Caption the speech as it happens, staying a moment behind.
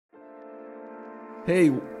Hey.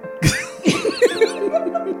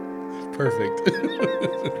 Perfect.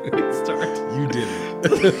 Start. You did it.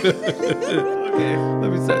 Okay,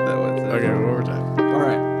 let me start that one. Okay, one more time. All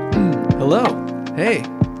right. Hello. Hey.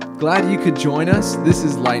 Glad you could join us. This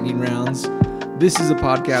is Lightning Rounds. This is a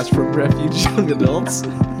podcast from Refuge Young Adults. We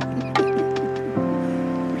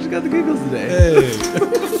just got the giggles today. Hey.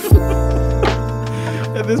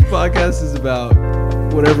 And this podcast is about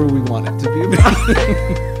whatever we want it to be about.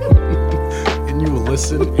 And you will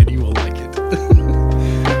listen and you will like it.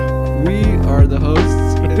 We are the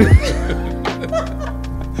hosts.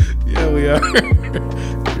 Yeah, we are.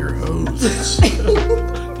 Your hosts.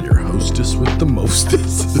 Your hostess with the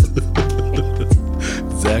mostest.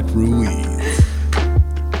 Zach Ruiz.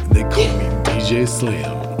 They call me DJ Slim.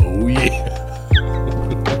 Oh, yeah.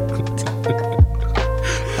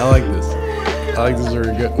 I like this. I like this where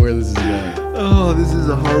this is going. Oh, this is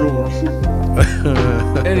a hard one.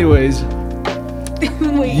 Anyways,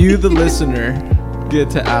 Wait. you, the listener, get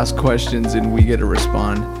to ask questions and we get to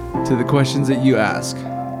respond to the questions that you ask.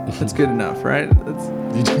 That's good enough, right?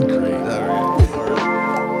 You did great. All right.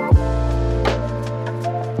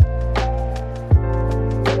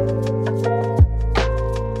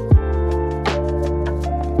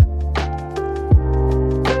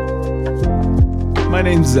 My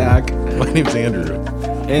name's Zach, My name's Andrew.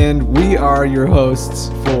 and we are your hosts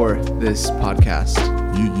for this podcast.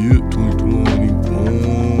 You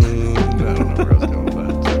 2021. I don't know where I was going with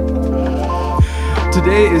that.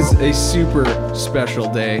 Today is a super special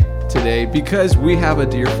day today because we have a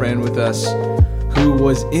dear friend with us who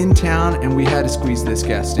was in town and we had to squeeze this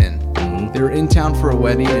guest in. Mm-hmm. They were in town for a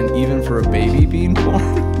wedding and even for a baby being born.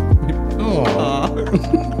 Aw. Aw,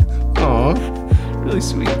 Aw. really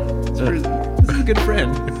sweet. This is a good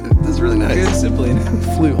friend. This is really nice. Good sibling.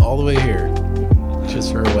 Flew all the way here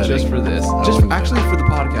just for a wedding. Just for this. Oh, Just yeah. actually for the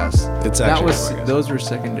podcast. It's that actually was the podcast. those were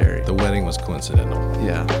secondary. The wedding was coincidental.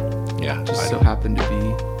 Yeah. Yeah. Just I so know. happened to be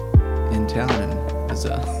in town and was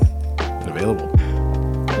Available.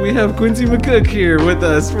 we have Quincy McCook here with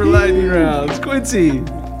us for Lightning Rounds. Quincy.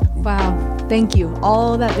 Wow. Thank you.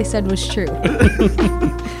 All that they said was true.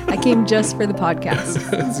 I came just for the podcast.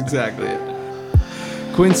 That's exactly it.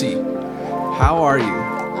 Quincy, how are you?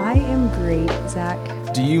 I am great, Zach.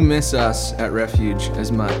 Do you miss us at Refuge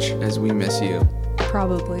as much as we miss you?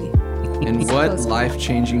 Probably. And what Supposed to.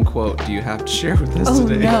 life-changing quote do you have to share with us Oh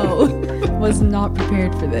today? no. Was not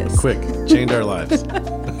prepared for this. Quick. Change our lives.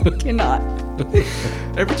 Cannot.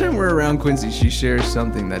 Every time we're around Quincy, she shares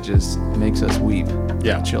something that just makes us weep.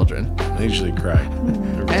 Yeah. Children. I usually cry.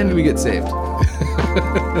 And we get saved.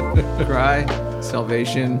 Cry,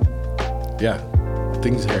 salvation. Yeah.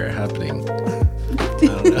 Things are happening. I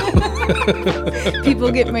don't know.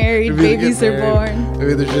 People get married, Maybe they babies get are married. born.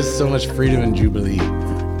 Maybe there's just so much freedom and jubilee.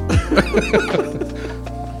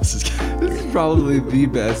 This is This is probably the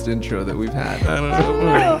best intro that we've had. I don't Oh,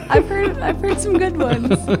 know. no. I've heard some good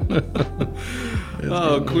ones.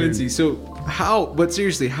 Oh, Quincy. So but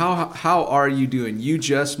seriously, how are you doing? You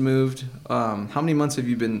just moved. How many months have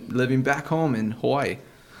you been living back home in Hawaii?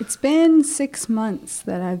 It's been 6 months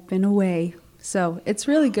that I've been away. So it's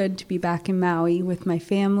really good to be back in Maui with my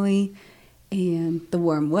family and the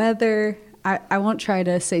warm weather. I won't try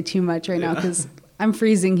to say too much right now because I'm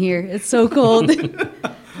freezing here. It's so cold.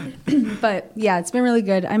 But yeah, it's been really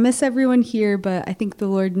good. I miss everyone here, but I think the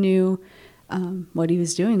Lord knew what he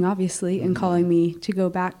was doing, obviously, and calling me to go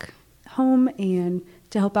back home and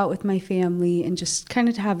to help out with my family and just kind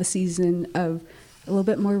of to have a season of a little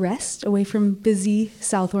bit more rest away from busy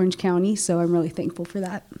South Orange County. So I'm really thankful for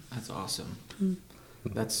that. That's awesome.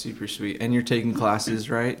 That's super sweet. And you're taking classes,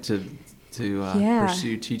 right, to Yeah.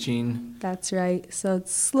 pursue teaching? That's right. So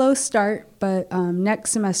it's slow start, but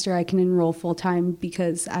next semester I can enroll full time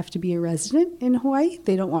because I have to be a resident in Hawaii.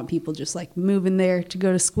 They don't want people just like moving there to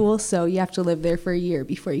go to school. So you have to live there for a year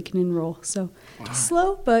before you can enroll. So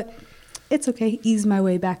slow, but it's okay. Ease my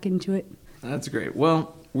way back into it. That's great.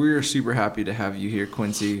 Well, we're super happy to have you here,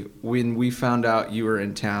 Quincy. When we found out you were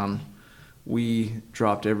in town, we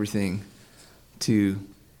dropped everything to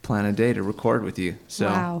plan a day to record with you. So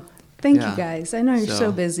Wow. Thank yeah. you guys. I know you're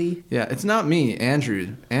so busy. Yeah, it's not me,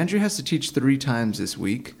 Andrew. Andrew has to teach 3 times this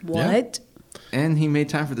week, What? and he made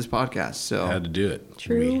time for this podcast. So Had to do it.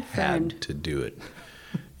 True We friend. had to do it.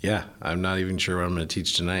 Yeah, I'm not even sure what I'm going to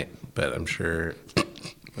teach tonight, but I'm sure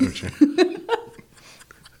I'm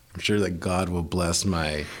sure that God will bless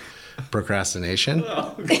my procrastination.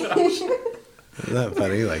 Oh gosh. Isn't that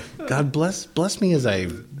funny? Like, God bless me as I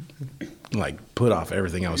put off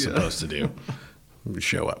everything I was supposed to do.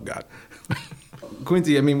 Show up, God.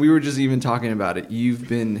 Quincy, I mean, we were just even talking about it. You've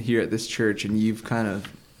been here at this church and you've kind of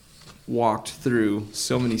walked through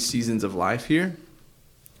so many seasons of life here,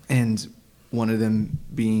 and one of them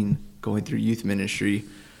being going through youth ministry,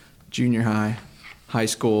 junior high, high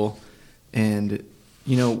school, and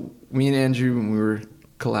me and Andrew, when we were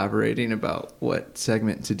collaborating about what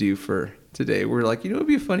segment to do for today, we're like, it'd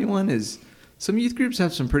be a funny one is some youth groups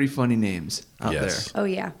have some pretty funny names out Yes. there. Oh,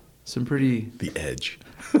 yeah. Some pretty The Edge.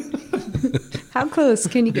 How close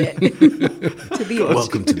can you get to the edge?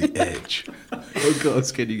 Welcome to the Edge. how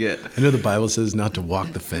close can you get? I know the Bible says not to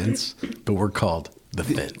walk the fence, but we're called the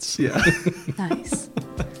fence. Yeah. Nice.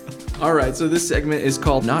 All right, so this segment is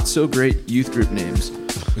called Not So Great Youth Group Names.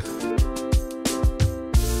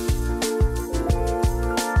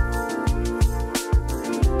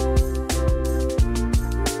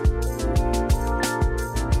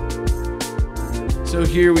 So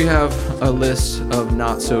here we have a list of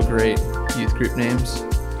not so great youth group names.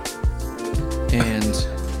 And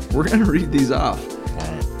we're going to read these off.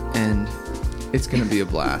 And it's going to be a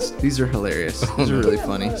blast. These are hilarious. These are really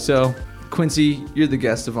funny. So, Quincy, you're the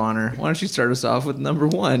guest of honor. Why don't you start us off with number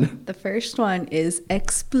 1? The first one is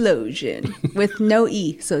Explosion with no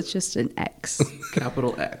E, so it's just an X.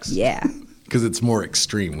 Capital X. Yeah. Because it's more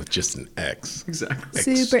extreme with just an X. Exactly.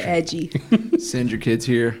 Super edgy. Send your kids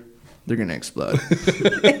here. They're going to explode.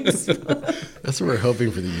 That's what we're hoping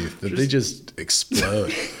for the youth, that they just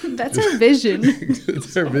explode. That's our vision.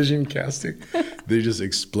 It's our vision casting. They just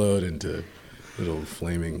explode into little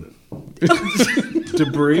flaming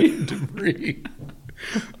debris.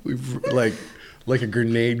 We've like a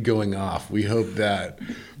grenade going off. We hope that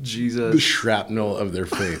the Jesus. shrapnel of their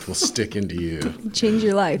faith will stick into you. Change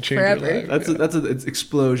your life Change your forever. life. It's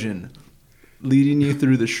explosion. Leading you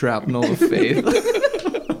through the shrapnel of faith.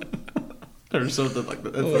 Or something like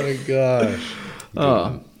that. Oh my gosh.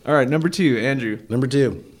 Oh. All right, number 2, Andrew. Number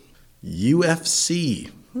 2,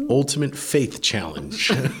 UFC Ultimate Faith Challenge.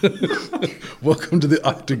 Welcome to the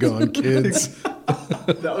Octagon, kids.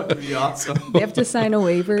 That would be awesome. They have to sign a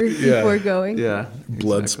waiver before going. Yeah.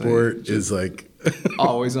 Blood exactly. sport is like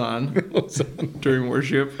Always on during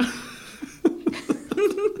worship.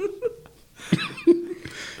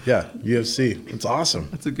 yeah, UFC. It's awesome.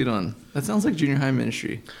 That's a good one. That sounds like junior high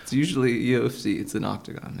ministry. It's usually UFC. It's an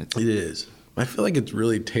octagon. It is. I feel like it's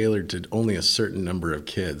really tailored to only a certain number of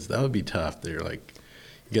kids. That would be tough. They're like,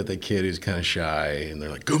 you get that kid who's kind of shy, and they're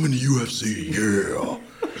like, come into UFC, yeah.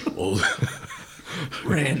 Well,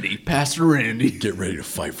 Randy, Pastor Randy. get ready to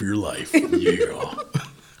fight for your life, yeah.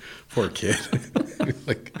 Poor kid.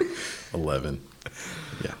 Like 11.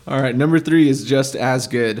 Yeah. All right, number 3 is just as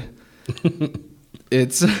good.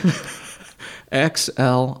 It's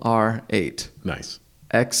XLR8. Nice.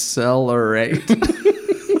 Accelerate.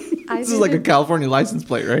 This is like a California license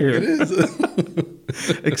plate right here. It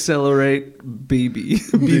is. Accelerate BB.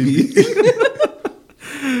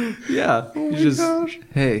 Yeah.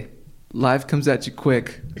 Hey, life comes at you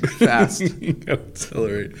quick, fast.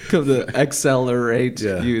 Accelerate. Come to Accelerate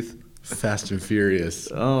Yeah. Youth. Fast and Furious.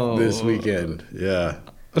 Oh. This weekend. Yeah.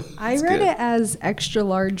 I read good. it as extra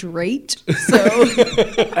large rate. So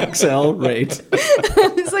Accelerate.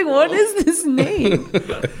 I was like, what is this name?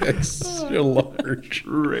 Extra large.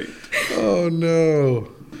 Rate. Oh, no.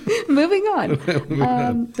 Moving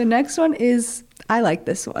on. The next one is, I like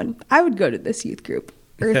this one. I would go to this youth group,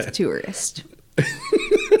 Earth Tourist.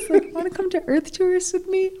 It's like, want to come to Earth Tourist with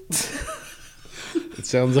me? It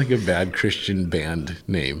sounds like a bad Christian band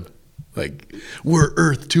name. Like, we're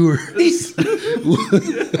Earth Tourists.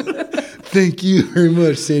 Thank you very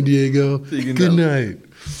much, San Diego. Thinking Good that-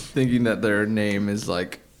 night. Thinking that their name is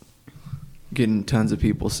like getting tons of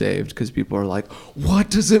people saved because people are like, what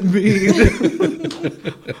does it mean?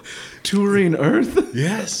 Touring Earth?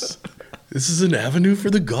 Yes. This is an avenue for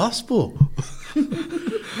the gospel. It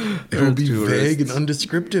will Earth be Tourists. vague and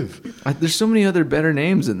undescriptive. There's so many other better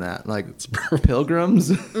names than that, like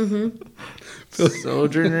pilgrims,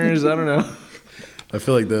 sojourners. I don't know. I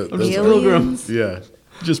feel like those just are, pilgrims. yeah,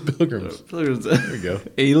 just pilgrims. Pilgrims. There we go.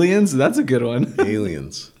 Aliens. That's a good one.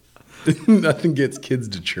 Aliens. Nothing gets kids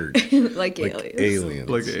to church Like like aliens. aliens.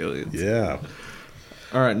 Like aliens. Yeah.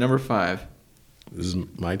 All right, number 5. This is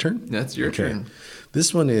my turn? That's your turn.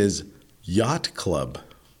 This one is Yacht Club.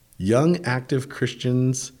 Young active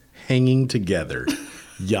Christians hanging together.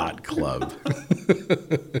 Yacht Club.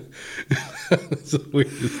 So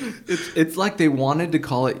It's like they wanted to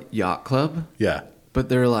call it Yacht Club, yeah. but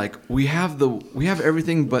they're like, we have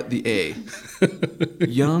everything but the A.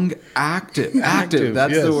 Young active. Active.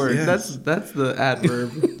 That's yes, the word. yes. That's the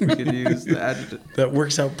adverb we could use. The adjective. That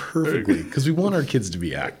works out perfectly because we want our kids to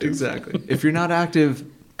be active. Exactly. If you're not active,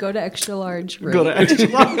 Go to extra large rate. go to extra.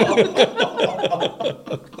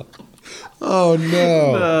 Oh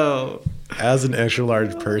no. No. As an extra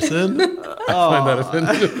large person, I find that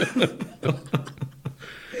offensive.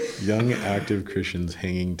 Young active Christians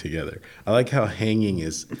hanging together. I like how hanging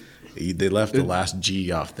is. They left the last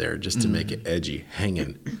G off there just to make it edgy.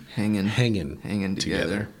 Hanging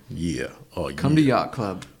together. Yeah. Oh, Come to Yacht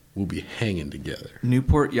Club. We'll be hanging together.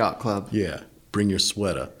 Newport Yacht Club. Yeah. Bring your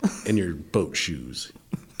sweater and your boat shoes,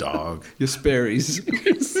 dog. Your Sperry's.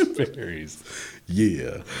 Sperry's.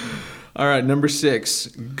 Yeah. All right, number 6.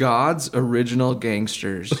 God's Original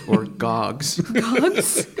Gangsters, or GOGs.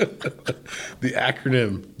 Gogs? The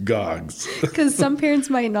acronym GOGs. Because some parents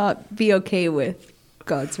might not be okay with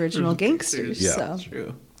God's Original Gangsters. Yeah. So.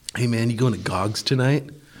 True. Hey, man, you going to GOGs tonight?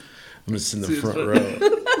 I'm going to sit in the front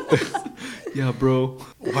row. Yeah, bro.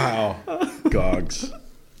 Wow. GOGs.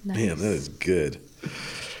 Nice. Man, that is good.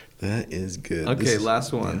 That is good. Okay,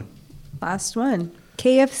 last one. Last one.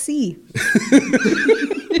 KFC.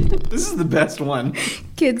 This is the best one.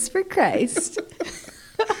 Kids for Christ.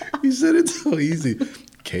 You said it so easy.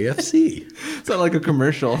 KFC. It's not like a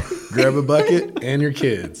commercial. Grab a bucket and your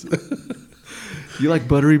kids. You like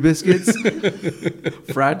buttery biscuits?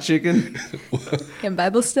 Fried chicken? And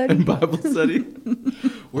Bible study. And Bible study?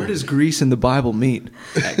 Where does Greece and the Bible meet?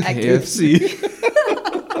 At KFC.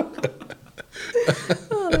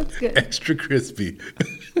 Oh, that's good. Extra crispy.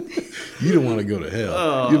 You don't want to go to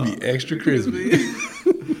hell. You'll be extra crispy.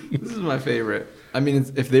 This is my favorite. I mean,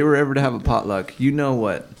 if they were ever to have a potluck, you know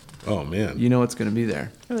what? Oh, man. You know what's going to be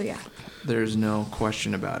there. Oh, yeah. There's no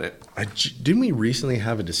question about it. Didn't we recently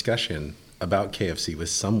have a discussion about KFC with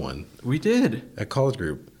someone We did. at college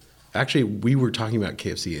group? Actually, we were talking about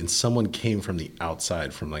KFC, and someone came from the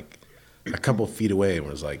outside, from like a couple feet away, and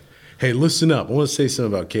was like, "Hey, listen up. I want to say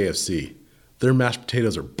something about KFC. Their mashed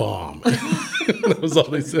potatoes are bomb." That was all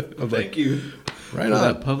they said. I was Thank like, you right for on.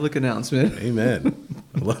 that public announcement. Amen.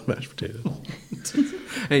 I love mashed potatoes.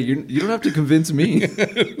 Hey, you don't have to convince me. I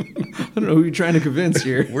don't know who you're trying to convince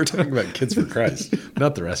here. We're talking about Kids for Christ,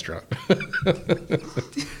 not the restaurant.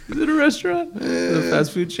 Is it a restaurant? Is it a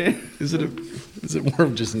fast food chain? Is it more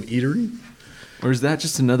of just an eatery? Or is that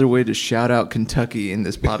just another way to shout out Kentucky in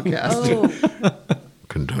this podcast? Oh,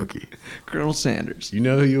 Kentucky. Colonel Sanders, You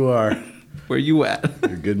know who you are. where you at?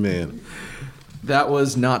 You're a good man. That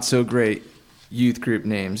was not so great youth group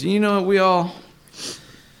names. You know,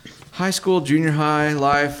 high school, junior high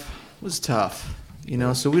life was tough, you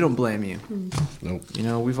know, so we don't blame you. Nope. You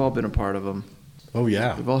know, we've all been a part of them. Oh,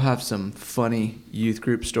 yeah. We've all have some funny youth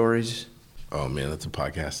group stories. Oh, man, that's a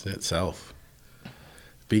podcast in itself.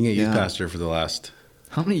 Being a youth Yeah. pastor for the last,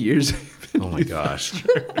 How many years have you been oh my youth gosh.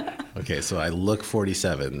 Okay, so I look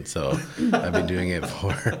 47, so I've been doing it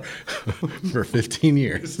for 15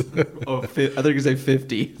 years. Oh, I thought you could say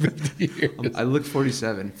 50. 50 years. I look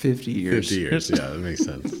 47, 50 years. 50 years, yeah, that makes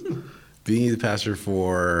sense. Being a youth pastor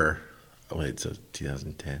for, so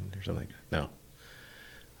 2010 or something like that? No.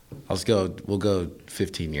 We'll go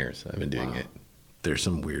 15 years. I've been doing it. There's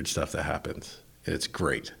some weird stuff that happens. It's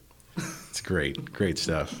great. It's great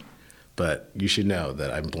stuff. But you should know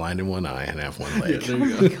that I'm blind in one eye and I have one Yeah, leg. there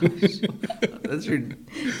you go. That's your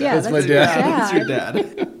yeah, That's my your dad. That's your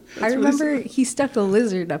dad. I remember he stuck a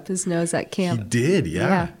lizard up his nose at He camp. did, yeah.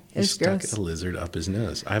 Yeah, He it's stuck gross. a lizard up his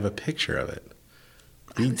nose. I have a picture of it.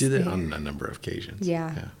 He was did it there. on a number of occasions.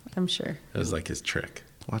 Yeah, I'm sure. It was like his trick.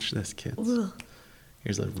 Watch this, kids. Ugh.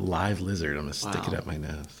 Here's a live lizard. I'm going to stick it Wow. up my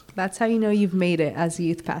nose. That's how you know you've made it as a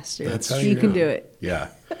youth pastor. That's how you you can know. do it. Yeah.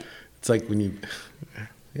 It's like when you,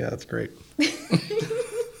 yeah, that's great.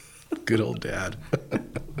 Good old dad.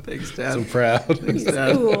 Thanks, So Dad. proud. Thanks, It's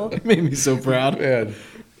Dad. cool. You made me so proud. Man,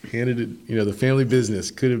 handed it, the family business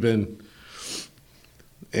could have been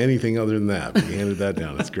anything other than that, but he handed that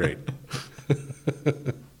down. It's great.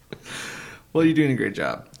 Well, you're doing a great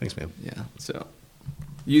job. Thanks, man. Yeah. So,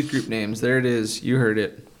 youth group names. There it is. You heard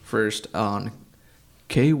it first on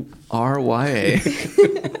KRYA.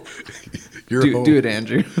 Your home. do it,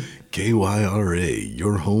 Andrew. KYRA,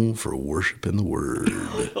 your home for worship and the word.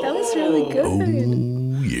 That was really good.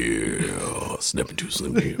 Oh, yeah. Step into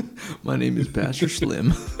Slim Jim. My name is Pastor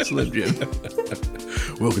Slim. Slim Jim.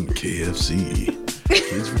 Welcome to KFC.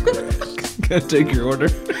 Kids for Christ. Gotta take your order.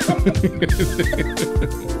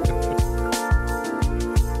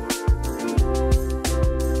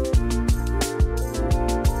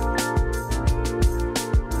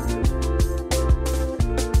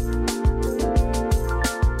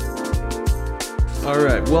 All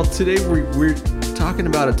right. Well, today we're talking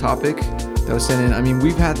about a topic that was sent in. I mean,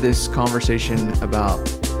 we've had this conversation about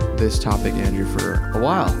this topic, Andrew, for a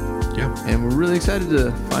while. Yeah. And we're really excited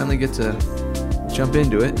to finally get to jump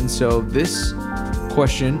into it. And so this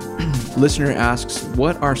question. Listener asks,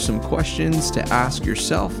 what are some questions to ask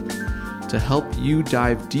yourself to help you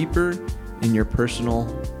dive deeper in your personal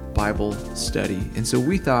Bible study? And so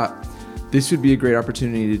we thought this would be a great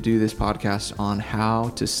opportunity to do this podcast on how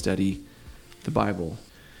to study the Bible.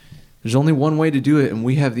 There's only one way to do it, and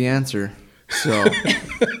we have the answer. So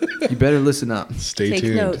you better listen up. Stay Take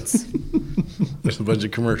tuned. notes. There's a bunch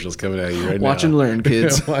of commercials coming at you right now. Watch and learn,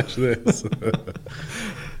 kids. Watch this.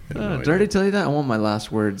 Did I already tell you that? I want my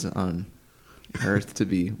last words on earth to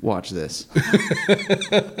be, watch this.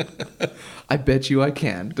 I bet you I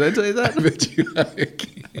can. Did I tell you that? I bet you I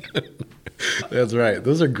can. That's right.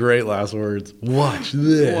 Those are great last words. Watch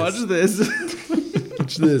this. Watch this.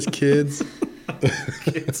 Watch this, kids.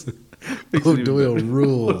 Kids. O'Doyle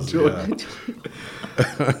rules. Yeah.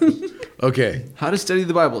 Okay. How to study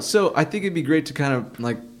the Bible. So I think it'd be great to kind of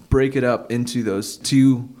like break it up into those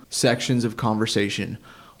two sections of conversation.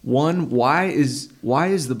 One, why is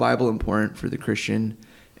the Bible important for the Christian?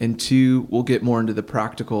 And two, we'll get more into the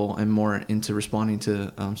practical and more into responding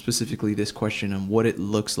to specifically this question on what it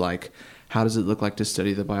looks like. How does it look like to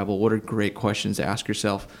study the Bible? What are great questions to ask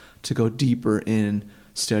yourself to go deeper in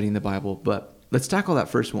studying the Bible? But let's tackle that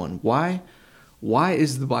first one. Why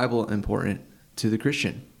is the Bible important to the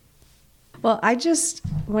Christian? Well,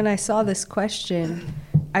 when I saw this question,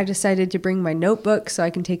 I decided to bring my notebook so I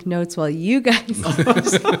can take notes while you guys.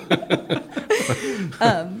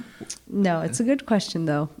 No, it's a good question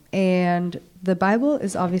though. And the Bible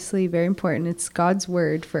is obviously very important. It's God's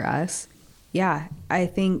word for us. Yeah, I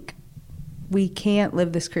think we can't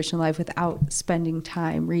live this Christian life without spending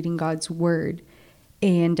time reading God's word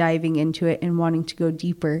and diving into it and wanting to go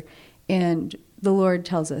deeper. And the Lord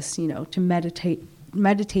tells us, to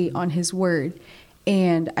meditate on his word.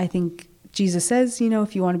 And I think Jesus says,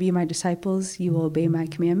 if you want to be my disciples, you will obey my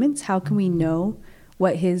commandments. How can we know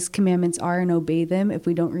what his commandments are and obey them if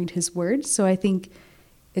we don't read his word? So I think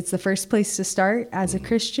it's the first place to start as a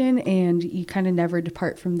Christian, and you kind of never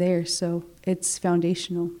depart from there. So it's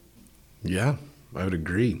foundational. Yeah, I would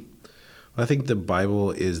agree. I think the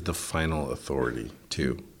Bible is the final authority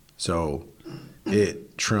too. So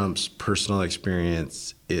it trumps personal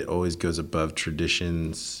experience. It always goes above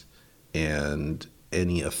traditions and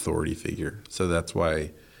any authority figure. So that's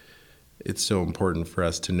why it's so important for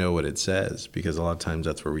us to know what it says, because a lot of times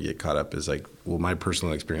that's where we get caught up is like, well, my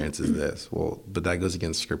personal experience is this. Well, but that goes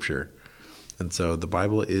against Scripture. And so the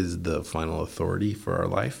Bible is the final authority for our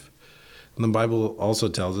life. And the Bible also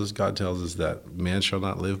tells us, God tells us that man shall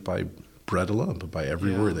not live by bread alone, but by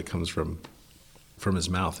every word that comes from his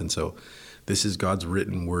mouth. And so this is God's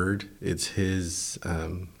written word. It's his,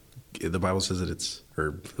 the Bible says that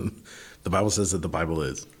the Bible says that the Bible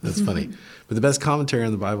is. That's funny. But the best commentary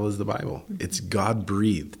on the Bible is the Bible. It's God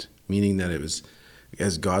breathed, meaning that it was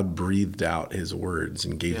as God breathed out his words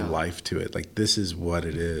and gave life to it. Like, this is what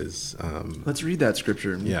it is. Let's read that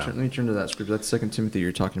scripture. Let me turn to that scripture. That's 2 Timothy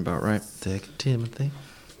you're talking about, right? 2 Timothy.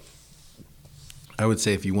 I would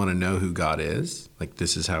say if you want to know who God is, like,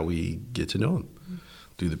 this is how we get to know him.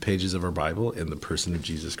 Through the pages of our Bible and the person of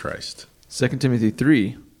Jesus Christ. 2 Timothy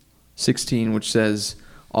 3:16, which says,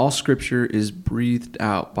 all scripture is breathed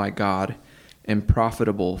out by God and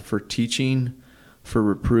profitable for teaching, for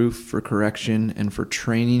reproof, for correction, and for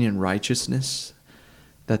training in righteousness,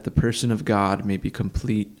 that the person of God may be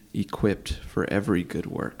complete, equipped for every good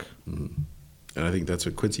work. Mm-hmm. And I think that's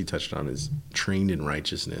what Quincy touched on, is trained in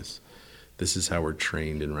righteousness. This is how we're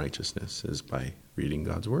trained in righteousness, is by reading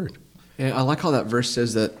God's word. Yeah, I like how that verse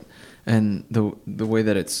says that, and the way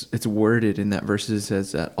that it's worded in that verse, it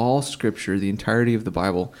says that all scripture, the entirety of the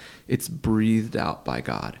Bible, it's breathed out by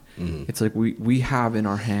God. Mm-hmm. It's like we have in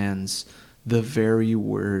our hands the very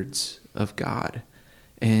words of God.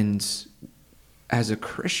 And as a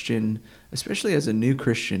Christian, especially as a new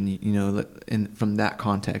Christian, from that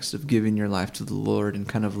context of giving your life to the Lord and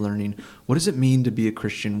kind of learning, what does it mean to be a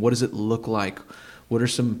Christian? What does it look like? What are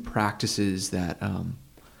some practices that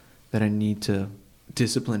I need to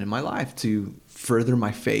discipline in my life to further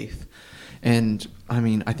my faith? And I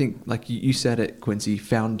mean, I think, like you said it, Quincy,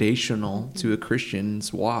 foundational to a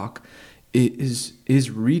Christian's walk is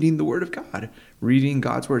reading the Word of God, reading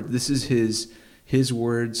God's Word. This is His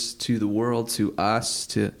words to the world, to us,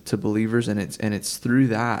 to believers, and it's through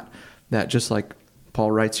that just like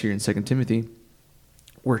Paul writes here in 2 Timothy,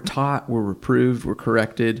 we're taught, we're reproved, we're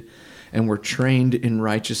corrected, and we're trained in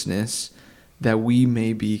righteousness, that we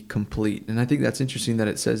may be complete. And I think that's interesting that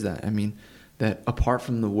it says that. I mean, that apart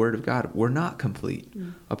from the Word of God, we're not complete.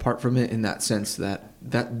 Apart from it, in that sense that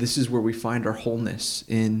this is where we find our wholeness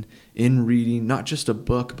in reading not just a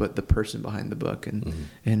book, but the person behind the book, and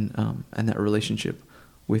that relationship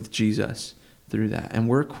with Jesus through that. And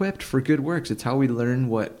we're equipped for good works. It's how we learn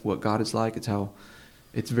what God is like.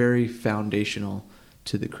 It's very foundational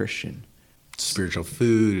to the Christian. Spiritual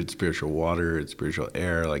food, it's spiritual water, it's spiritual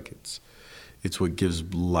air. Like it's what gives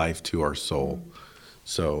life to our soul.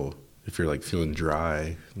 So if you're like feeling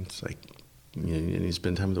dry, it's like you need to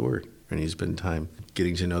spend time with the Word. I need to spend time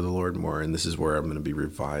getting to know the Lord more. And this is where I'm going to be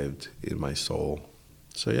revived in my soul.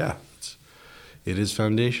 So yeah, it is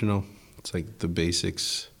foundational. It's like the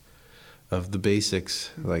basics of the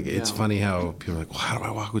basics. Like it's funny how people are like, well, how do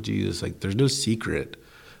I walk with Jesus? Like there's no secret.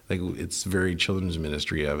 Like it's very children's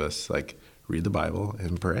ministry of us. Like read the Bible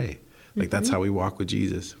and pray. Like that's how we walk with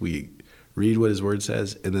Jesus. We read what his word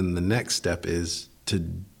says. And then the next step is to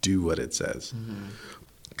do what it says.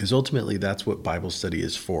 Because ultimately that's what Bible study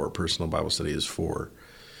is for. Personal Bible study is for.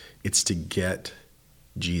 It's to get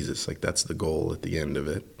Jesus. Like that's the goal at the end of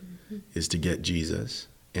it, is to get Jesus.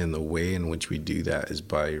 And the way in which we do that is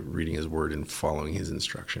by reading his word and following his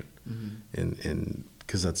instruction. And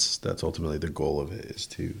because that's ultimately the goal of it, is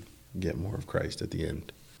to get more of Christ at the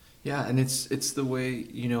end. Yeah, and it's the way,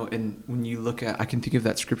 and when you look at, I can think of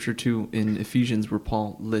that scripture too in Ephesians where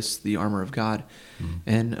Paul lists the armor of God.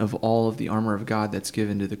 And of all of the armor of God that's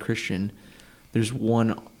given to the Christian, there's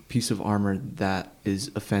one piece of armor that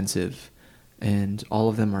is offensive, and all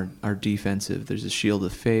of them are defensive. There's the shield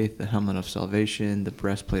of faith, the helmet of salvation, the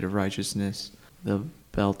breastplate of righteousness, the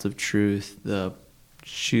belt of truth, the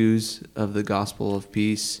shoes of the gospel of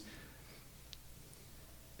peace.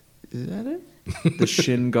 Is that it? The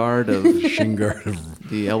shin guard of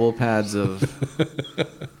the elbow pads of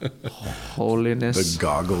holiness, the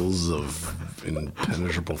goggles of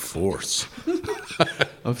impenetrable force,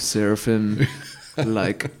 of seraphim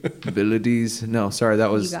like abilities. No, sorry,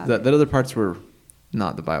 that was that other parts were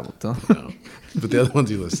not the Bible. No. But the other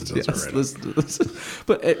ones you listed, those are right.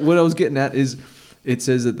 But what I was getting at is, it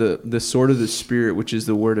says that the sword of the Spirit, which is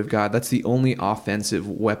the word of God, that's the only offensive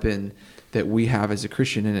weapon that we have as a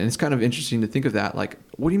Christian. And it's kind of interesting to think of that. Like,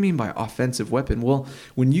 what do you mean by offensive weapon? Well,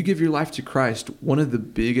 when you give your life to Christ, one of the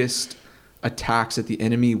biggest attacks that the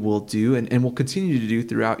enemy will do and will continue to do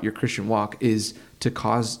throughout your Christian walk is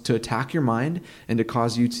to attack your mind and to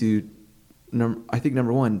cause you to, I think,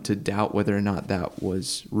 number one, to doubt whether or not that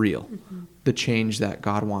was real. The change that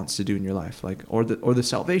God wants to do in your life, like, or the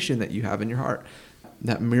salvation that you have in your heart.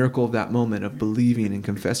 That miracle of that moment of believing and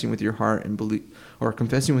confessing with your heart or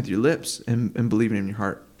confessing with your lips and believing in your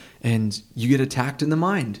heart. And you get attacked in the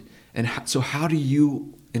mind. And so how do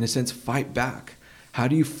you, in a sense, fight back? How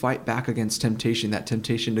do you fight back against temptation, that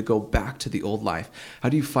temptation to go back to the old life? How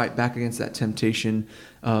do you fight back against that temptation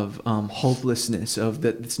of hopelessness, of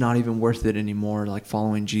that it's not even worth it anymore, like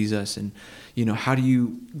following Jesus? And, how do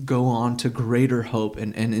you go on to greater hope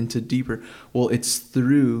and into deeper? Well, it's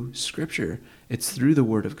through Scripture. It's through the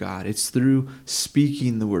Word of God. It's through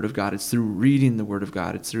speaking the Word of God. It's through reading the Word of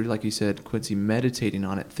God. It's through, like you said, Quincy, meditating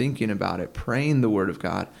on it, thinking about it, praying the Word of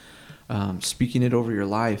God, speaking it over your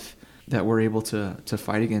life, that we're able to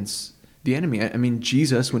fight against the enemy. I mean,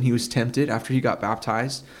 Jesus, when he was tempted after he got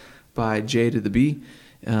baptized by J to the B,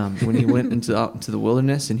 when he went out into the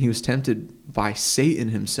wilderness and he was tempted by Satan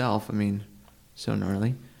himself. I mean, so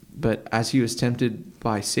gnarly. But as he was tempted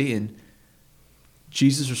by Satan,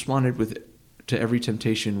 Jesus responded to every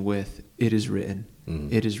temptation with, "It is written,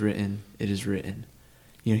 it is written, it is written."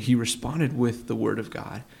 He responded with the Word of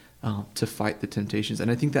God to fight the temptations. And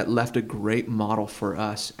I think that left a great model for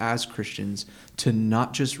us as Christians to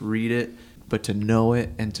not just read it, but to know it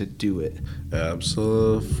and to do it.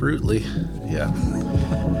 Absolutely. Yeah.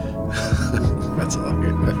 That's all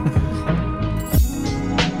good.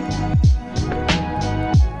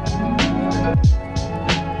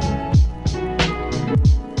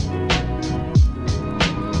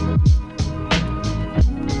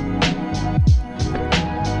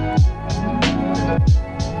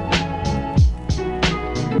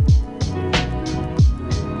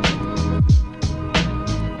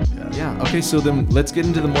 Okay, so then let's get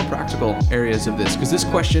into the more practical areas of this, because this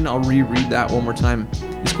question, I'll reread that one more time.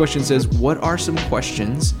 This question says, what are some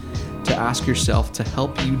questions to ask yourself to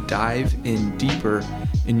help you dive in deeper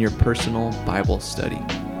in your personal Bible study?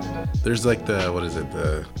 There's like so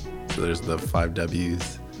there's the 5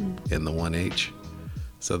 W's and the 1 H.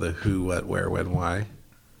 So the who, what, where, when, why. Let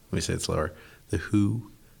me say it slower. The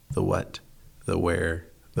who, the what, the where,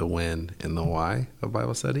 the when, and the why of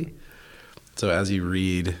Bible study. So as you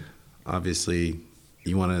read, obviously,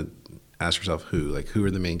 you want to ask yourself who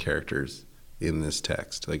are the main characters in this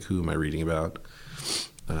text? Like, who am I reading about?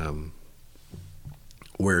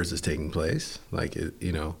 Where is this taking place? Like,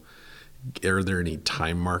 are there any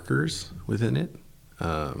time markers within it?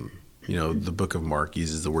 The book of Mark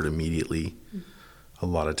uses the word immediately a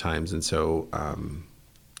lot of times. And so,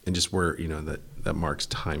 and just where, that Mark's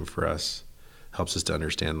time for us helps us to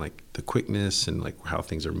understand like the quickness and like how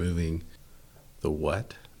things are moving. The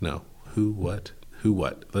what? No. Who, what? Who,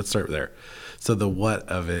 what? Let's start there. So the what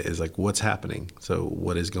of it is like what's happening. So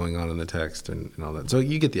what is going on in the text and all that. So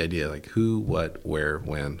you get the idea, like who, what, where,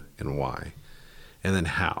 when, and why. And then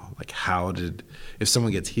how. Like if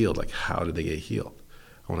someone gets healed, like how did they get healed?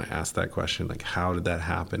 I want to ask that question, like how did that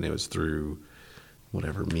happen? It was through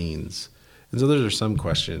whatever means. And so those are some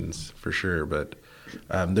questions for sure, but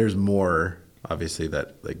there's more, obviously,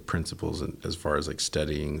 that like principles and as far as like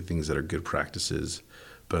studying things that are good practices.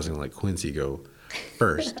 But I was going to let Quincy go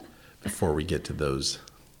first before we get to those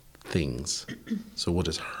things. So what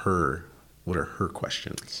are her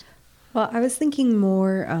questions? Well, I was thinking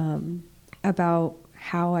more about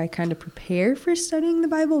how I kind of prepare for studying the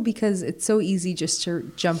Bible, because it's so easy just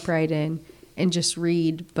to jump right in and just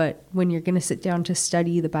read. But when you're going to sit down to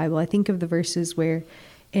study the Bible, I think of the verses where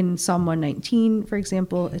in Psalm 119, for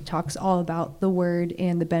example, it talks all about the word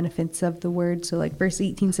and the benefits of the word. So like verse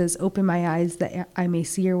 18 says, "Open my eyes that I may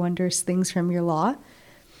see your wondrous things from your law."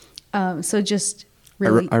 So just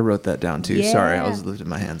really... I wrote that down too. Yeah. Sorry, I was lifting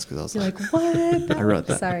my hands because I was You're like, like, what? I wrote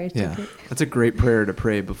that. Sorry. I took Yeah, it. that's a great prayer to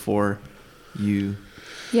pray before you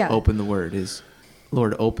Yeah. open the word is,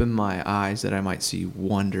 Lord, open my eyes that I might see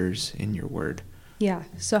wonders in your word. Yeah.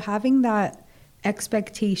 So having that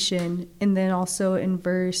expectation, and then also in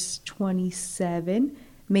verse 27,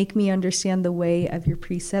 make me understand the way of your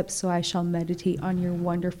precepts, so I shall meditate on your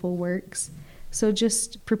wonderful works. So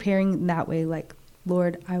just preparing in that way, like,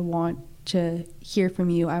 Lord, I want to hear from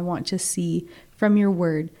you. I want to see from your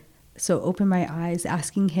word. So open my eyes,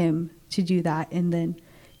 asking him to do that. And then,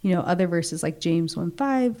 other verses like James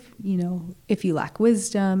 1:5, if you lack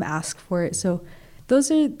wisdom, ask for it. So those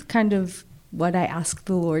are kind of what I ask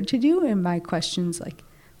the Lord to do. And my questions like,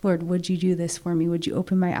 Lord, would you do this for me? Would you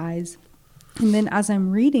open my eyes? And then as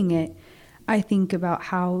I'm reading it, I think about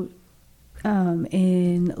how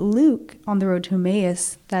in Luke on the road to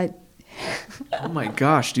Emmaus that... Oh my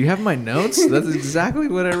gosh, do you have my notes? That's exactly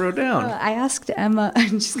what I wrote down. I asked Emma,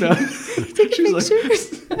 I'm just kidding, take She's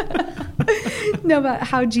pictures. No, about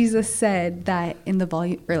how Jesus said that in the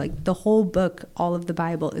volume, or like the whole book, all of the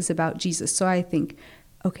Bible is about Jesus. So I think,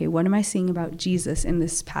 okay, what am I seeing about Jesus in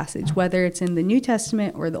this passage, whether it's in the New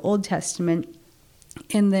Testament or the Old Testament?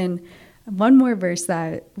 And then one more verse that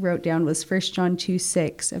I wrote down was 1 John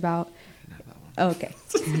 2:6 about, okay.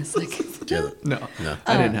 It's like, No,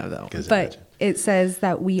 I didn't have that one. but it says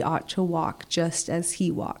that we ought to walk just as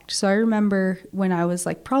he walked. So I remember when I was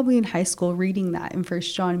like probably in high school reading that in 1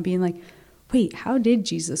 John and being like, wait, how did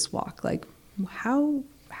Jesus walk? Like, how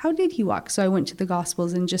did he walk? So I went to the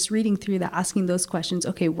Gospels and just reading through that, asking those questions.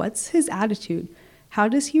 Okay, what's his attitude? How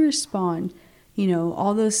does he respond?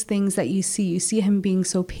 All those things that you see him being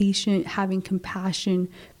so patient, having compassion,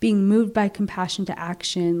 being moved by compassion to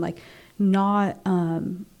action, like not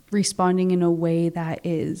responding in a way that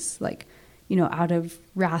is like, out of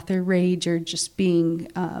wrath or rage, or just being,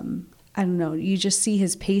 I don't know, you just see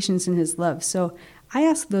his patience and his love. So I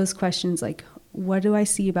ask those questions like, what do I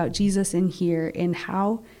see about Jesus in here, and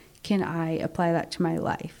how can I apply that to my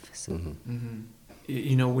life? So.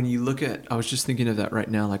 Mm-hmm. When you look at, I was just thinking of that right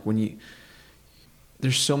now, like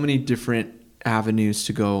there's so many different avenues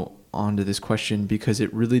to go onto this question, because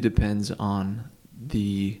it really depends on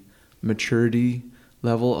the maturity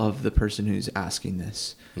level of the person who's asking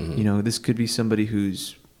this. Mm-hmm. This could be somebody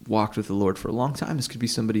who's walked with the Lord for a long time. This could be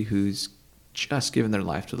somebody who's just given their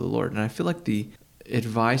life to the Lord. And I feel like the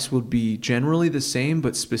advice would be generally the same,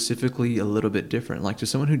 but specifically a little bit different. Like to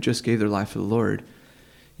someone who just gave their life to the Lord,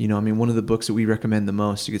 one of the books that we recommend the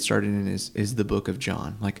most to get started in is the book of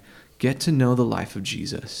John. Like, get to know the life of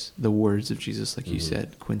Jesus, the words of Jesus, like you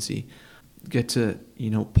said, Quincy. Get to,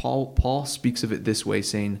 Paul speaks of it this way,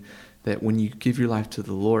 saying that when you give your life to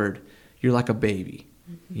the Lord, you're like a baby.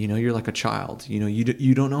 You're like a child.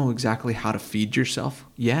 You don't know exactly how to feed yourself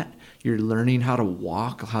yet. You're learning how to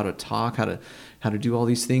walk, how to talk, how to do all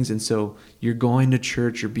these things. And so you're going to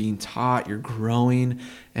church, you're being taught, you're growing,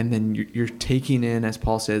 and then you're taking in, as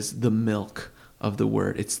Paul says, the milk of the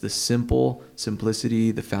word. It's the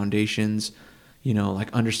simplicity, the foundations,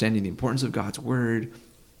 like understanding the importance of God's word,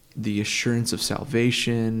 the assurance of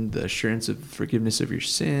salvation, the assurance of forgiveness of your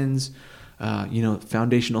sins,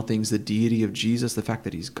 foundational things, the deity of Jesus, the fact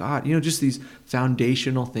that he's God, just these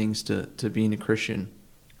foundational things to being a Christian.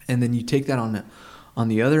 And then you take that on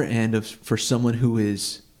the other end for someone who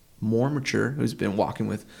is more mature, who's been walking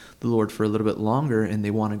with the Lord for a little bit longer, and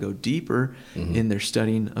they want to go deeper in their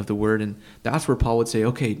studying of the Word. And that's where Paul would say,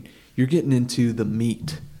 okay, you're getting into the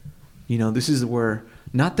meat. You know, this is where,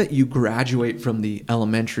 not that you graduate from the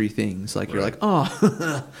elementary things, like you're like,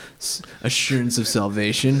 oh, assurance of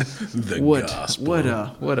salvation. Gospel. What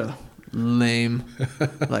a lame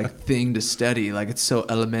like thing to study. Like, it's so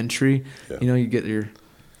elementary. Yeah. You know, you get your,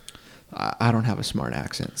 I don't have a smart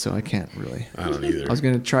accent, so I can't really. I don't either. I was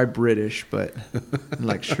going to try British, but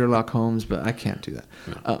like Sherlock Holmes, but I can't do that.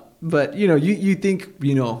 No. But, you know, you think,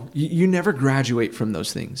 you know, you never graduate from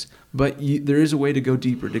those things, but there is a way to go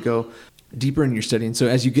deeper in your studying. So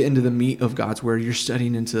as you get into the meat of God's Word, you're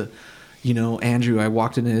studying into, you know, Andrew, I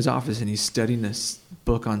walked into his office and he's studying this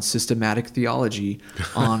book on systematic theology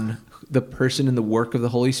on the person and the work of the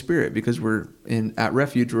Holy Spirit, because at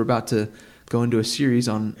Refuge, we're about to go into a series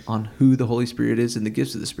on who the Holy Spirit is and the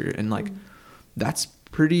gifts of the Spirit. And like, that's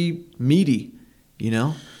pretty meaty, you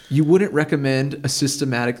know? You wouldn't recommend a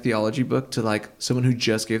systematic theology book to like someone who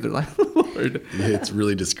just gave their life to the Lord. It's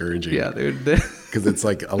really discouraging. Yeah, Because it's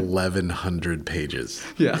like 1,100 pages.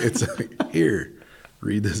 Yeah. It's like, here,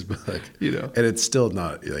 read this book. You know. And it's still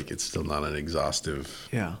not an exhaustive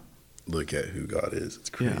yeah. look at who God is. It's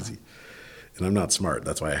crazy. And I'm not smart.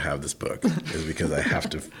 That's why I have this book, is because I have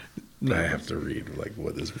to read like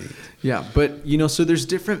what this means. Yeah, but you know, so there's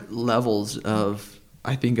different levels of,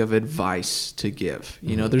 I think, of advice to give.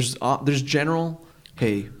 You know, there's general,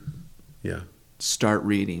 hey, Yeah. start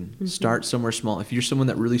reading. Start somewhere small. If you're someone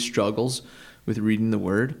that really struggles with reading the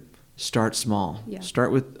Word, start small. Yeah.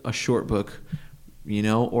 Start with a short book, you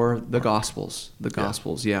know, or the Gospels.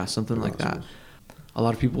 Something like that. A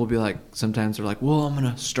lot of people will be like, sometimes they're like, well, I'm going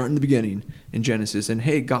to start in the beginning in Genesis. And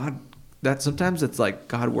hey, sometimes it's like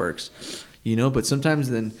God works, you know, but sometimes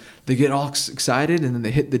then they get all excited and then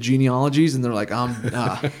they hit the genealogies and they're like,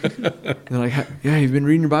 they're like, yeah, you've been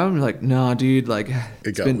reading your Bible? And you're like, nah, dude, like,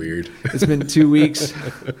 It got weird. It's been 2 weeks.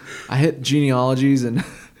 I hit genealogies and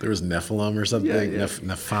There was Nephilim or something. Yeah, yeah.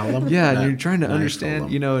 Nephilim? yeah, and you're trying to understand,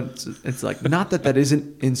 Nephilim. you know, it's like, not that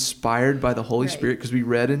isn't inspired by the Holy Right. Spirit, because we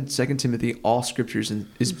read in 2 Timothy, all scriptures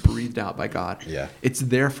is breathed out by God. Yeah. It's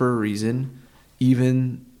there for a reason,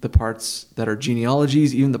 even the parts that are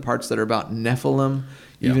genealogies, even the parts that are about Nephilim,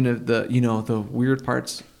 even of the, you know, the weird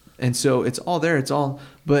parts. And so it's all there,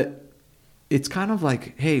 but it's kind of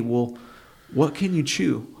like, hey, well, what can you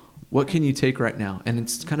chew? What can you take right now? And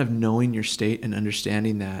it's kind of knowing your state and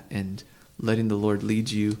understanding that and letting the Lord lead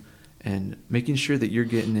you and making sure that you're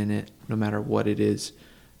getting in it no matter what it is.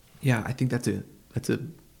 Yeah, I think that's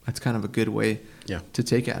kind of a good way to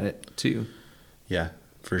take at it too. Yeah,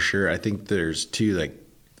 for sure. I think there's two, like,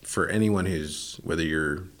 for anyone whether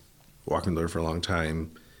you're walking the Lord for a long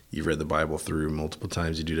time, you've read the Bible through multiple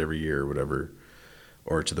times, you do it every year or whatever,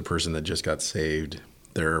 or to the person that just got saved,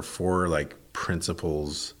 there are 4 like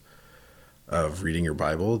principles of reading your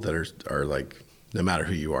Bible that are like, no matter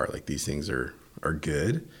who you are, like, these things are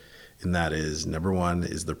good. And that is, number 1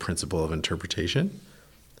 is the principle of interpretation.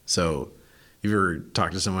 So you've ever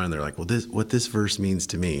talked to someone and they're like, well, what this verse means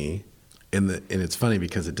to me, and it's funny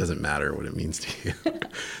because it doesn't matter what it means to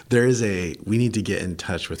you. We need to get in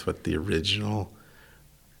touch with what the original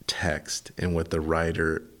text and what the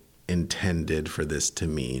writer intended for this to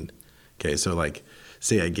mean. Okay, so like,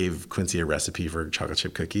 say I gave Quincy a recipe for chocolate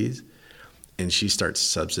chip cookies, and she starts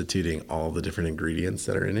substituting all the different ingredients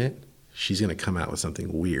that are in it, she's going to come out with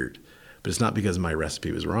something weird. But it's not because my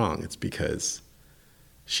recipe was wrong. It's because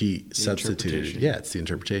she substituted. Yeah, it's the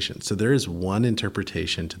interpretation. So there is one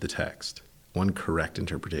interpretation to the text, one correct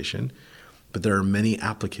interpretation, but there are many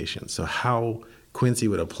applications. So how Quincy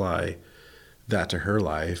would apply that to her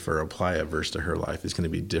life or apply a verse to her life is going to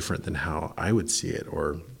be different than how I would see it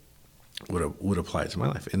or would apply it to my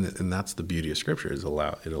life. And that's the beauty of Scripture, is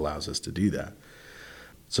it allows us to do that.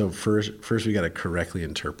 So first we got to correctly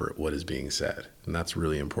interpret what is being said. And that's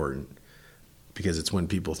really important, because it's when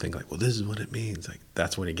people think like, well, this is what it means. Like,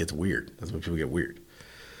 that's when it gets weird. That's when people get weird.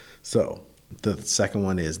 So the second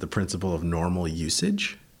one is the principle of normal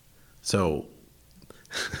usage. So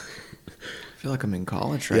I feel like I'm in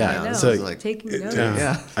college right Yeah, now. I know, This so- is like, taking notes.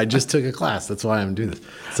 Yeah. I just took a class. That's why I'm doing this.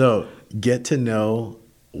 So get to know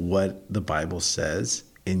what the Bible says,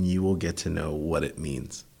 and you will get to know what it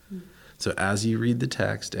means. So as you read the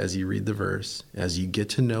text, as you read the verse, as you get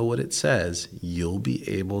to know what it says, you'll be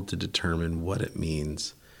able to determine what it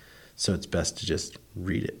means. So it's best to just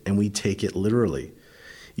read it. And we take it literally.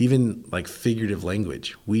 Even like figurative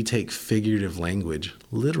language. We take figurative language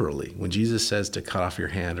literally. When Jesus says to cut off your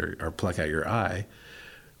hand or pluck out your eye,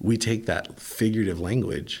 we take that figurative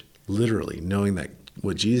language literally, knowing that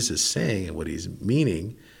what Jesus is saying and what he's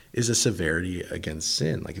meaning is a severity against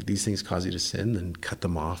sin. Like if these things cause you to sin, then cut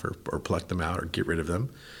them off or pluck them out or get rid of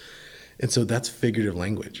them. And so that's figurative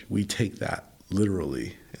language. We take that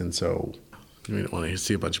literally. And so when you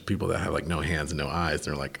see a bunch of people that have like no hands and no eyes,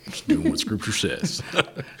 they're like, I'm just doing what scripture says.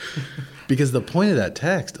 Because the point of that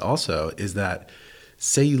text also is that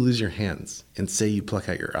say you lose your hands and say you pluck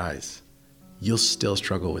out your eyes, you'll still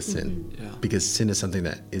struggle with sin. Yeah. Because sin is something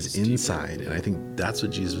that is inside. And I think that's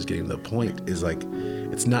what Jesus was getting to the point is like,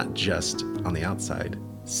 it's not just on the outside.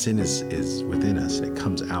 Sin is within us. It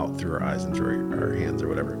comes out through our eyes and through our hands or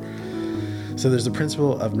whatever. So there's the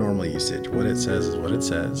principle of normal usage. What it says is what it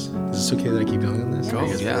says. Is this okay that I keep going on this? Go. Are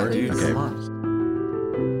you guys Yeah, bored? dude. Okay. Come on.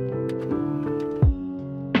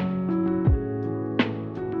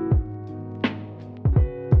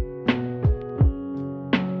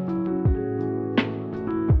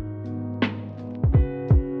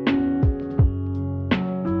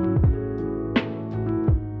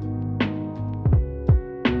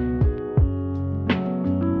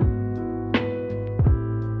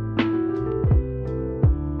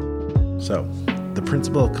 So, the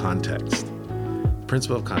principle of context.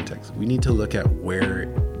 Principle of context. We need to look at where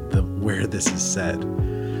this is said.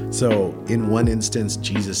 So, in one instance,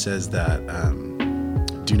 Jesus says that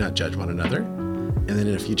do not judge one another, and then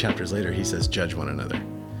in a few chapters later, he says judge one another.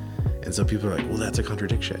 And so people are like, well, that's a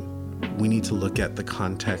contradiction. We need to look at the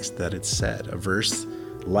context that it's said. A verse,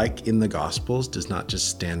 like in the Gospels, does not just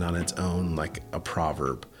stand on its own like a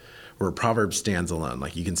proverb, where a proverb stands alone.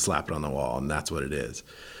 Like you can slap it on the wall, and that's what it is.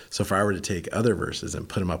 So if I were to take other verses and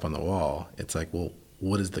put them up on the wall, it's like, well,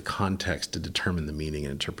 what is the context to determine the meaning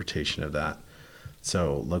and interpretation of that?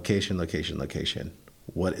 So location, location, location.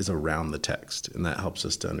 What is around the text? And that helps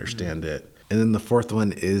us to understand it. And then the fourth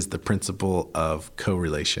one is the principle of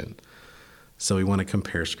correlation. So we want to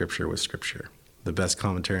compare scripture with scripture. The best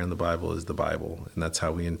commentary on the Bible is the Bible, and that's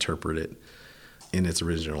how we interpret it in its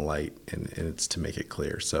original light, and it's to make it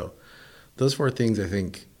clear. So those four things, I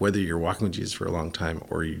think, whether you're walking with Jesus for a long time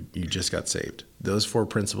or you just got saved, those four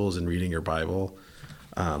principles in reading your Bible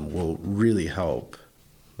will really help.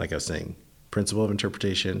 Like I was saying, principle of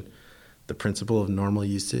interpretation, the principle of normal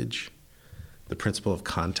usage, the principle of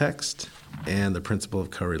context, and the principle of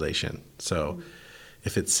correlation. So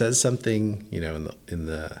if it says something,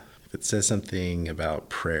 if it says something about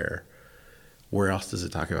prayer, where else does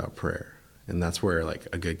it talk about prayer? And that's where like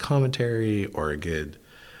a good commentary or a good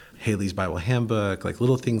Haley's Bible Handbook, like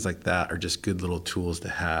little things like that are just good little tools to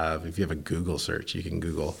have. If you have a Google search, you can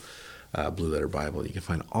Google Blue Letter Bible. You can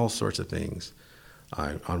find all sorts of things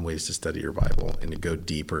on ways to study your Bible and to go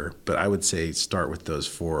deeper. But I would say start with those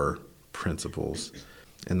four principles,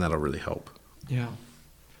 and that'll really help. Yeah.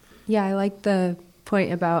 Yeah, I like the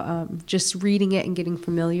point about just reading it and getting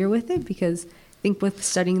familiar with it, because I think with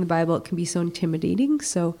studying the Bible, it can be so intimidating.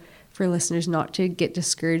 So for listeners not to get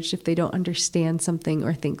discouraged if they don't understand something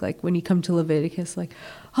or think like when you come to Leviticus, like,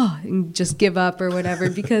 oh, and just give up or whatever,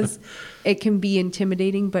 because it can be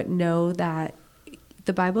intimidating, but know that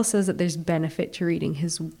the Bible says that there's benefit to reading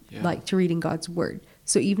to reading God's word.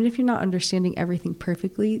 So even if you're not understanding everything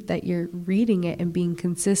perfectly, that you're reading it and being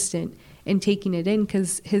consistent and taking it in,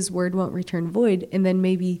 because his word won't return void. And then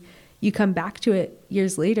maybe you come back to it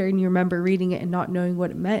years later and you remember reading it and not knowing what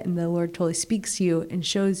it meant, and the Lord totally speaks to you and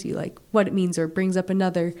shows you like what it means, or brings up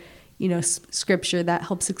another, scripture that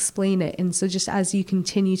helps explain it. And so just as you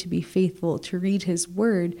continue to be faithful to read his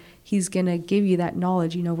word, he's going to give you that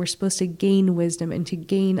knowledge. We're supposed to gain wisdom and to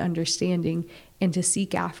gain understanding and to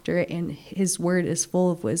seek after it. And his word is full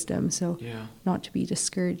of wisdom. So not to be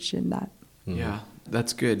discouraged in that. Mm-hmm. Yeah,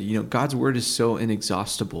 that's good. God's word is so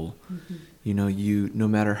inexhaustible. Mm-hmm. No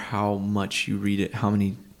matter how much you read it, how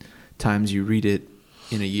many times you read it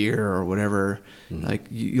in a year or whatever, like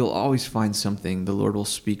you'll always find something. The Lord will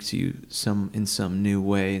speak to you in some new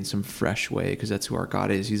way, in some fresh way, because that's who our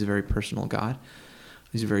God is. He's a very personal God.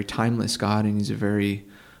 He's a very timeless God, and he's a very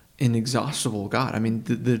inexhaustible God. I mean,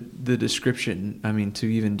 the description, to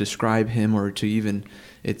even describe him, or to even,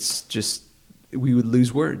 it's just, we would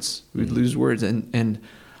lose words. We would lose words. And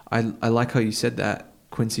I like how you said that,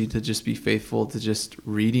 Quincy, to just be faithful to just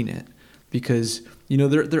reading it. Because,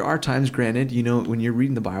 there are times, granted, when you're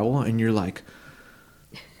reading the Bible and you're like,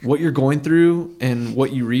 what you're going through and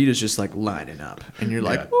what you read is just like lining up. And you're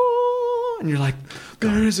like, oh, and you're like,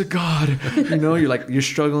 there is a God. You're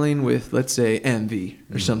struggling with, let's say, envy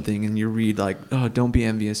or something. And you read like, oh, don't be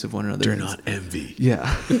envious of one another. Do not envy. Yeah.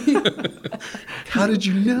 How did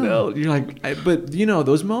you know? No, you're like, but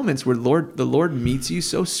those moments where the Lord meets you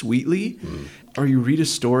so sweetly, or you read a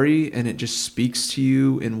story and it just speaks to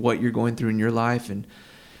you in what you're going through in your life, and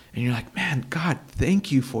you're like, man, God,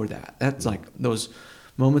 thank you for that. That's like those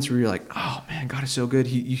moments where you're like, oh man, God is so good.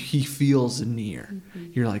 He feels near.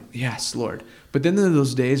 You're like, yes, Lord. But then there are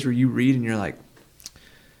those days where you read and you're like,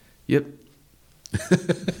 yep,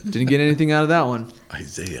 didn't get anything out of that one.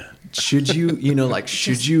 Isaiah. Should you,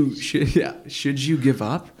 should you give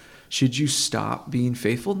up? Should you stop being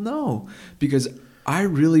faithful? No, because I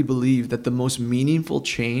really believe that the most meaningful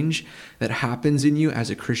change that happens in you as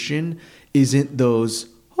a Christian isn't those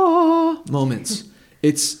moments.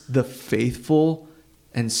 It's the faithful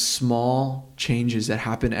and small changes that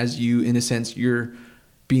happen as you, in a sense, you're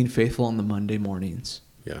being faithful on the Monday mornings.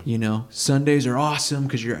 Yeah. Sundays are awesome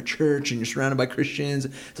because you're at church and you're surrounded by Christians.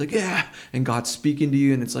 It's like, yeah. And God's speaking to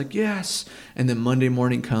you and it's like, yes. And then Monday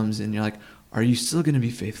morning comes and you're like, are you still going to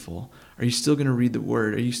be faithful? Are you still going to read the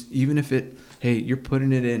word? Are you, even if you're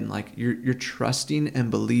putting it in, like you're trusting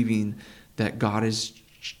and believing that God is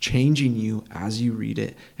changing you as you read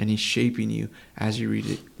it and he's shaping you as you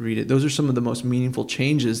read it. Those are some of the most meaningful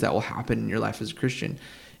changes that will happen in your life as a Christian,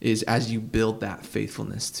 is as you build that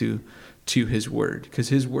faithfulness to his word, because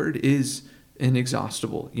his word is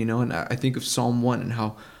inexhaustible, and I think of Psalm 1 and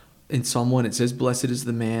how in Psalm 1 it says, blessed is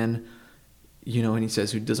the man, and he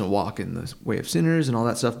says who doesn't walk in the way of sinners and all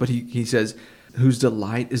that stuff, but he says whose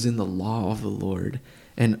delight is in the law of the Lord,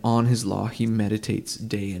 and on his law he meditates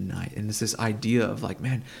day and night. And it's this idea of like,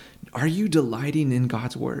 man, are you delighting in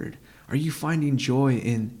God's word? Are you finding joy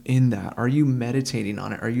in that? Are you meditating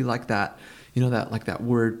on it? Are you like that, that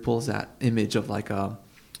word pulls that image of like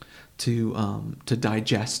to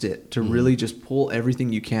digest it, to really just pull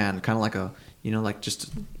everything you can, kind of like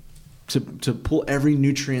just to pull every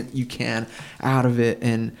nutrient you can out of it,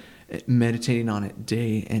 and meditating on it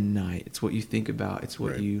day and night. It's what you think about. It's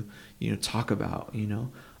what you talk about,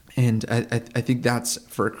 and I think that's,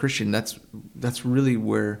 for a Christian, that's really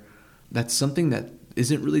where, that's something that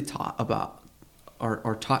isn't really taught about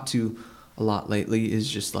or taught to a lot lately, is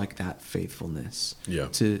just like that faithfulness. Yeah.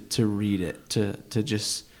 To read it, to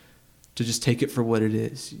just take it for what it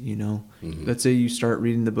is, Let's say you start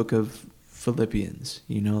reading the book of Philippians,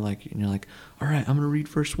 and you're like, all right, I'm going to read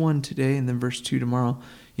verse 1 today and then verse 2 tomorrow.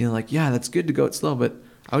 Yeah, that's good to go it slow, but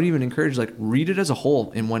I would even encourage, read it as a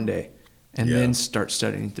whole in one day and then start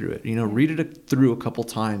studying through it. Read it through a couple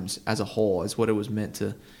times as a whole, as what it was meant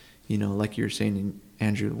to, like you were saying,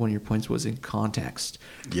 Andrew, one of your points was in context.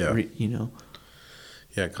 Yeah.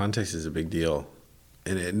 Yeah, context is a big deal.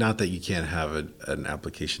 And not that you can't have an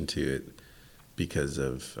application to it because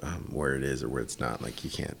of where it is or where it's not. Like you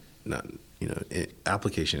can't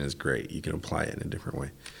application is great. You can apply it in a different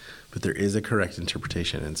way. But there is a correct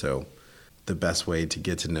interpretation. And so the best way to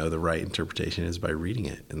get to know the right interpretation is by reading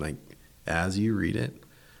it. And as you read it,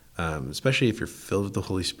 especially if you're filled with the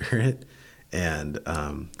Holy Spirit, and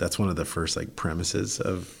that's one of the first premises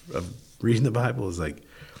of reading the Bible is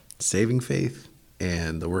saving faith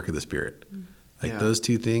and the work of the Spirit. Those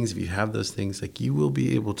two things, if you have those things, you will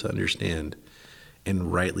be able to understand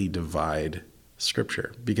and rightly divide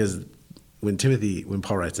Scripture. Because when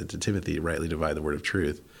Paul writes it to Timothy, rightly divide the word of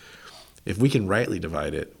truth, if we can rightly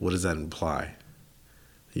divide it, what does that imply?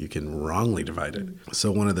 You can wrongly divide it.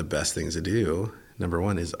 So one of the best things to do, number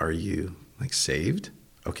one, is, are you saved?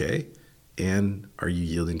 Okay. And are you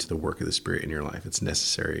yielding to the work of the Spirit in your life? It's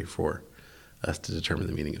necessary for us to determine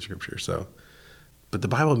the meaning of Scripture. But the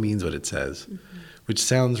Bible means what it says, which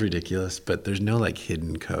sounds ridiculous, but there's no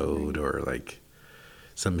hidden code or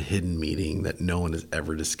some hidden meaning that no one has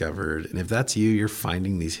ever discovered. And if that's you, you're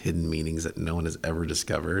finding these hidden meanings that no one has ever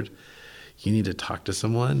discovered. You need to talk to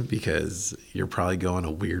someone, because you're probably going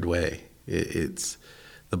a weird way. It's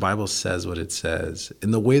the Bible says what it says.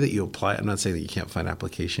 And the way that you apply it, I'm not saying that you can't find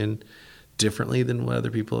application differently than what other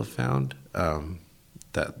people have found.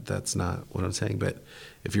 That's not what I'm saying. But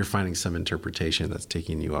if you're finding some interpretation that's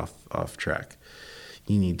taking you off track,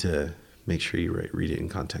 you need to make sure you read it in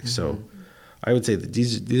context. So I would say that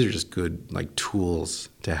these are just good tools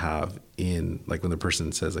to have in when the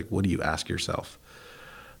person says what do you ask yourself?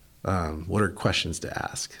 What are questions to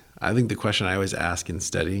ask? I think the question I always ask in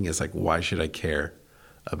studying is why should I care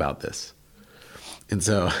about this? And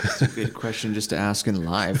so it's a good question just to ask in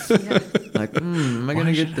life. Am I going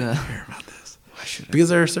to get the care about this? Why should I? Because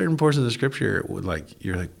there are certain portions of Scripture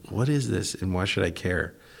you're what is this and why should I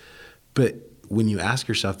care? But when you ask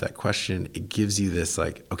yourself that question, it gives you this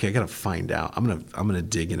okay, I got to find out. I'm gonna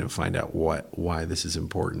dig in and find out why this is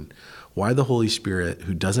important. Why the Holy Spirit,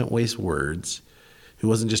 who doesn't waste words, who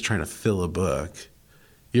wasn't just trying to fill a book.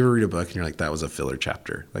 You ever read a book and you're that was a filler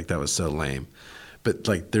chapter. That was so lame.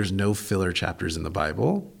 But there's no filler chapters in the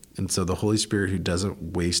Bible. And so the Holy Spirit, who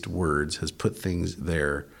doesn't waste words, has put things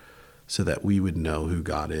there so that we would know who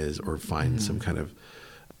God is or find some kind of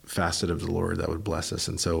facet of the Lord that would bless us.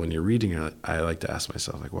 And so when you're reading it, I like to ask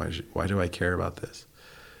myself, like, why do I care about this?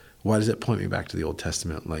 Why does it point me back to the Old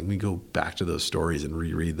Testament? Like, we go back to those stories and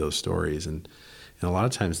reread those stories. And a lot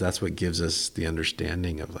of times that's what gives us the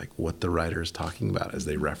understanding of like what the writer is talking about as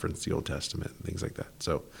they reference the Old Testament and things like that.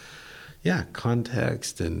 So yeah,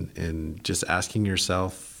 context and just asking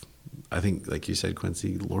yourself, I think, like you said,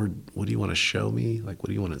 Quincy, Lord, what do you want to show me? Like, what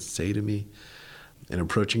do you want to say to me? And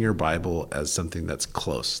approaching your Bible as something that's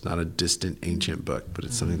close, not a distant ancient book, but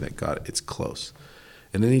it's something that God, it's close.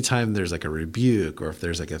 And anytime there's like a rebuke, or if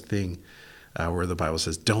there's like a thing where the Bible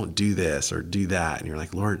says, don't do this or do that, and you're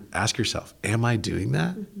like, Lord, ask yourself, am I doing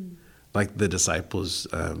that? Mm-hmm. Like the disciples,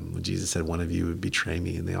 when Jesus said, one of you would betray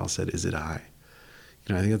me, and they all said, is it I?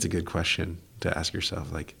 I think that's a good question to ask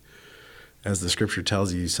yourself. Like, as the scripture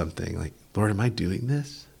tells you something, like, Lord, am I doing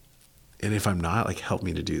this? And if I'm not, like, help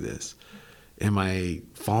me to do this. Am I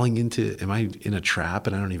in a trap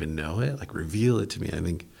and I don't even know it? Like, reveal it to me. I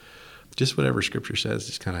think just whatever scripture says,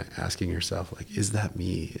 just kind of asking yourself, like, is that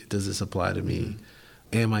me? Does this apply to me?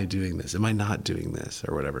 Am I doing this? Am I not doing this?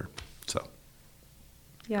 Or whatever. So.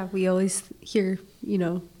 Yeah, we always hear,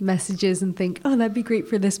 messages and think, oh, that'd be great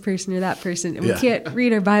for this person or that person. And we can't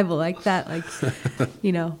read our Bible like that, like,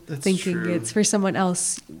 thinking true. It's for someone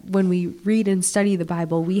else. When we read and study the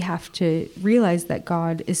Bible, we have to realize that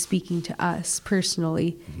God is speaking to us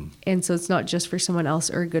personally. Mm-hmm. And so it's not just for someone else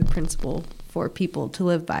or a good principle for people to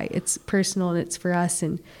live by. It's personal and it's for us.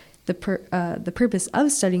 And the purpose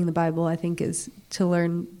of studying the Bible, I think, is to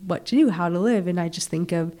learn what to do, how to live. And I just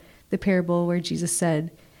think of the parable where Jesus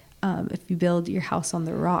said, if you build your house on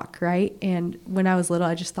the rock, right? And when I was little,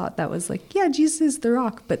 I just thought that was like, yeah, Jesus is the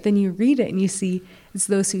rock. But then you read it and you see it's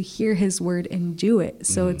those who hear his word and do it.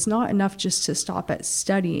 So it's not enough just to stop at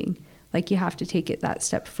studying. Like, you have to take it that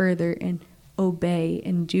step further and obey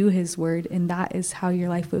and do his word. And that is how your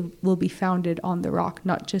life will be founded on the rock,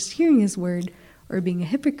 not just hearing his word or being a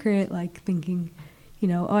hypocrite, like thinking,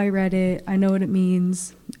 oh, I read it, I know what it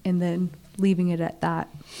means, and then leaving it at that.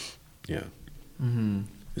 Yeah. Mm-hmm.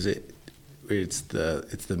 It's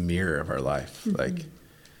the mirror of our life. Mm-hmm. Like,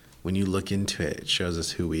 when you look into it, it shows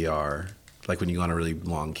us who we are. Like when you go on a really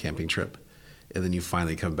long camping trip and then you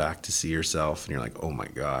finally come back to see yourself and you're like, oh my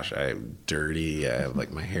gosh, I'm dirty. I have like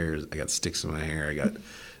I got sticks in my hair. I got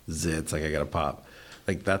zits. Like, I got a pop.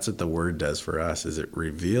 Like, that's what the word does for us, is it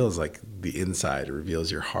reveals like the inside. It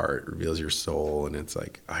reveals your heart, reveals your soul. And it's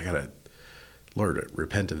like, Lord,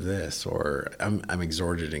 repent of this, or I'm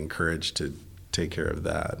exhorted, encouraged to take care of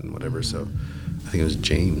that and whatever. So I think it was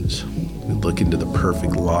James. Look into the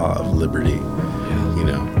perfect law of liberty. Yeah.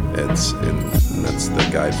 And that's the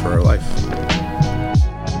guide for our life.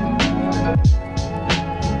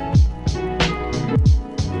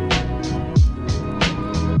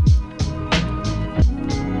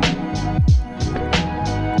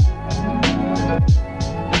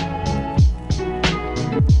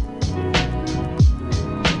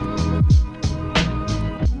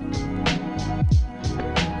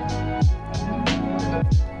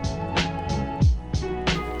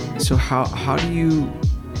 So how do you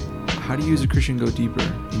as a Christian go deeper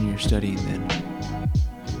in your studying then?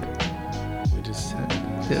 We just said.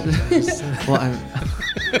 Well,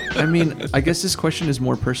 I mean, I guess this question is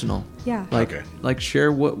more personal. Yeah. Like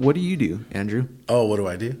share what do you do, Andrew? Oh, what do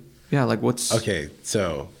I do? Yeah, like what's... Okay,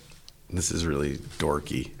 so this is really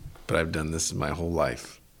dorky, but I've done this my whole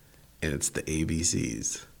life, and it's the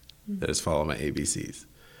ABCs. I just follow my ABCs.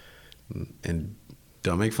 And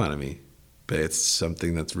don't make fun of me, but it's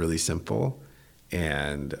something that's really simple,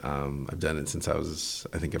 and I've done it since I was,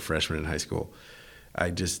 I think, a freshman in high school.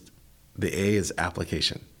 The A is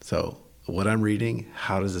application. So what I'm reading,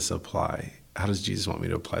 how does this apply? How does Jesus want me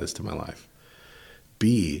to apply this to my life?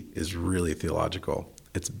 B is really theological.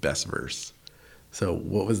 It's best verse. So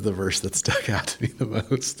what was the verse that stuck out to me the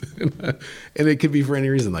most? And it could be for any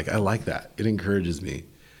reason. Like, I like that. It encourages me.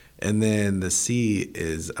 And then the C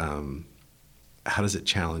is, how does it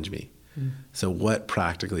challenge me? So what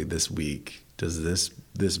practically this week does this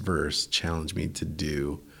verse challenge me to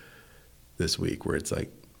do this week, where it's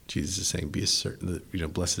like Jesus is saying, be a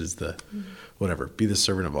servant, blessed is the whatever, be the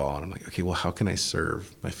servant of all. And I'm like, okay, well, how can I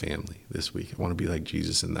serve my family this week? I want to be like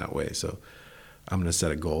Jesus in that way. So I'm going to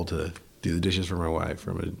set a goal to do the dishes for my wife,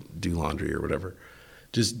 or I'm going to do laundry or whatever.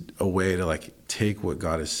 Just a way to like take what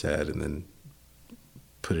God has said and then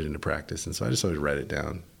put it into practice. And so I just always write it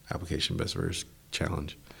down, application, best verse,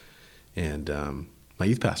 challenge. And my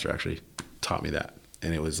youth pastor actually taught me that.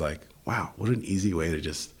 And it was like, wow, what an easy way to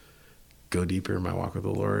just go deeper in my walk with the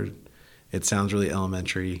Lord. It sounds really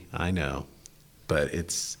elementary, I know, but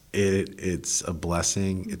it's a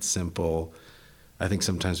blessing. It's simple. I think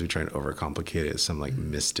sometimes we try and overcomplicate it as some like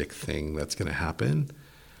mystic thing that's going to happen.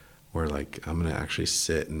 Where like I'm going to actually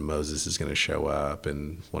sit and Moses is going to show up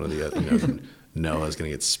and one of the other, Noah's going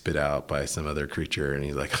to get spit out by some other creature and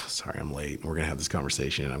he's like, oh, sorry, I'm late. And we're going to have this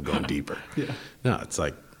conversation and I'm going deeper. Yeah. No, it's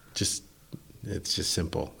like it's just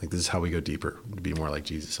simple. Like this is how we go deeper, to be more like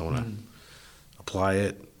Jesus. I want to apply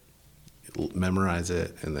it, memorize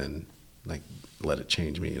it, and then like let it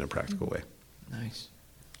change me in a practical way. Nice.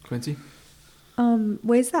 Quincy?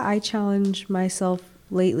 Ways that I challenge myself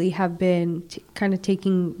lately have been kind of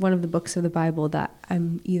taking one of the books of the Bible that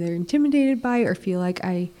I'm either intimidated by or feel like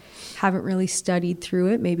I haven't really studied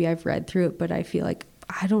through it. Maybe I've read through it, but I feel like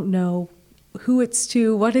I don't know who it's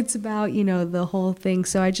to, what it's about, the whole thing.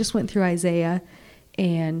 So I just went through Isaiah,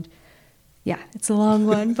 and yeah, it's a long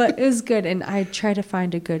one, but it was good. And I try to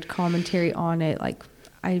find a good commentary on it. Like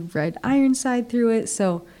I read Ironside through it.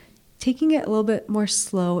 So taking it a little bit more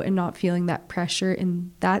slow and not feeling that pressure.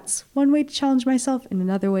 And that's one way to challenge myself. And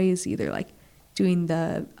another way is either like doing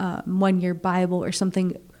the 1 year Bible or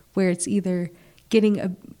something where it's either getting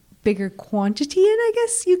a bigger quantity in, I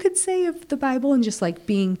guess you could say, of the Bible, and just like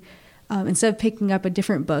being, instead of picking up a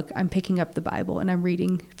different book, I'm picking up the Bible and I'm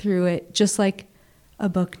reading through it just like a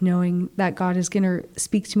book, knowing that God is going to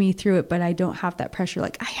speak to me through it, but I don't have that pressure.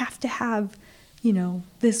 Like I have to have,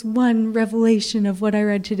 this one revelation of what I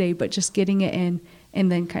read today, but just getting it in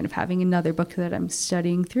and then kind of having another book that I'm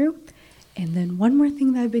studying through. And then one more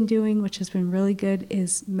thing that I've been doing, which has been really good,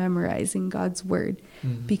 is memorizing God's word,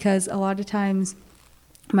 because a lot of times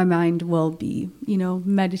my mind will be,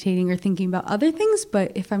 meditating or thinking about other things.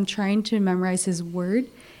 But if I'm trying to memorize his word,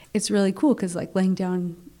 it's really cool because like laying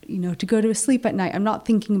down, to go to sleep at night, I'm not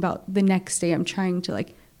thinking about the next day. I'm trying to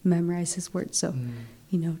like memorize his word. So,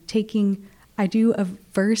 I do a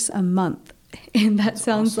verse a month, and that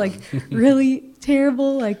sounds awesome. Like really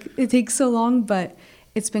terrible. Like it takes so long, but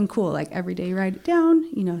it's been cool. Like every day, write it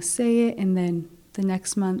down, say it. And then the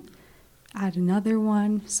next month, add another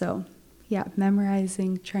one. So yeah,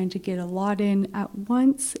 memorizing, trying to get a lot in at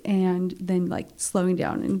once, and then like slowing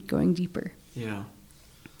down and going deeper. Yeah,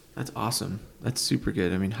 that's awesome. That's super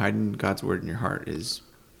good. I mean, hiding God's word in your heart is,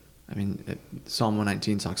 Psalm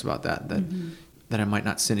 119 talks about that I might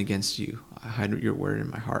not sin against you. I hide your word in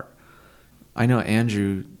my heart. I know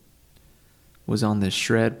Andrew was on this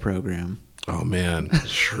Shred program. Oh man,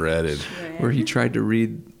 Shredded. Where he tried to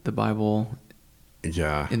read the Bible in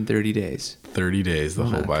 30 days. 30 days, the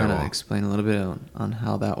whole Bible. Kind of explain a little bit on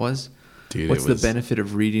how that was. Dude, what's the benefit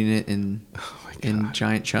of reading it in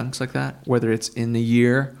giant chunks like that? Whether it's in the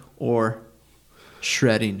year or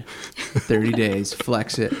shredding 30 days,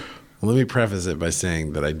 flex it. Well, let me preface it by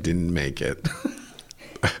saying that I didn't make it.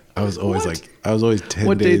 I was always 10 days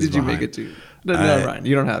What day did behind. you make it to? No, Ryan,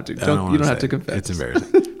 you don't have to. You don't have to confess. It's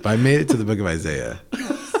embarrassing. But I made it to the book of Isaiah.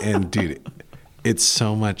 And dude, it's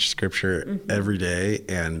so much scripture every day.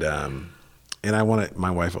 And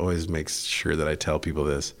my wife always makes sure that I tell people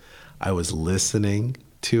this. I was listening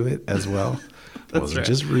to it as well. I wasn't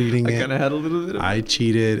just reading it. I kind of had a little bit of I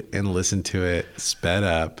cheated and listened to it, sped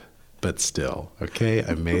up, but still, okay?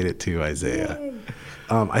 I made it to Isaiah.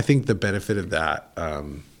 I think the benefit of that,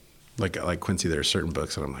 like Quincy, there are certain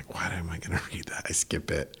books that I'm like, why am I going to read that? I skip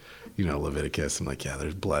it. Leviticus, I'm like, yeah,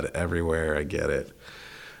 there's blood everywhere. I get it.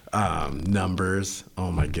 Numbers,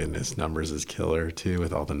 oh my goodness, Numbers is killer too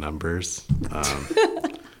with all the numbers.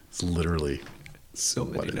 It's literally so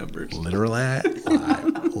many numbers. Literal.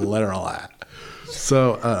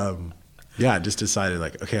 So, I just decided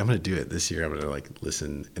like, okay, I'm going to do it this year. I'm going to like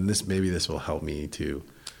listen, and maybe this will help me to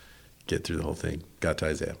get through the whole thing. Got to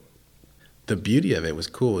Isaiah. The beauty of it was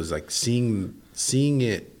cool. Is like seeing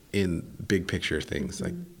it in big picture things,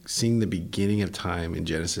 like seeing the beginning of time in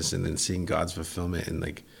Genesis, and then seeing God's fulfillment and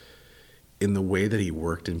like in the way that He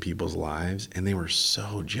worked in people's lives, and they were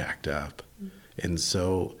so jacked up and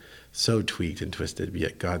so tweaked and twisted, but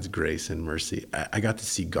yet God's grace and mercy. I got to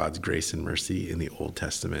see God's grace and mercy in the Old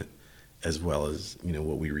Testament as well as,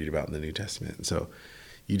 what we read about in the New Testament. And so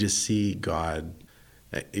you just see God,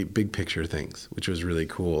 a big picture things, which was really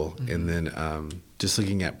cool. And then just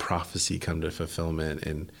looking at prophecy come to fulfillment,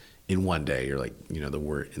 and in one day you're like, the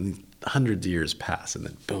word, and hundreds of years pass, and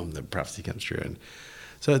then boom, the prophecy comes true. And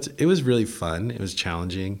so it was really fun. It was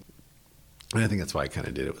challenging. And I think that's why I kind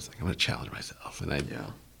of did it. Was like, I'm going to challenge myself. And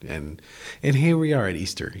And here we are at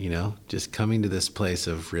Easter, just coming to this place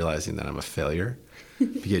of realizing that I'm a failure.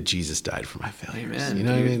 Yet Jesus died for my failures. Amen,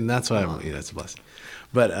 what I mean? That's why it's a blessing.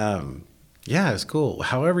 But it's cool.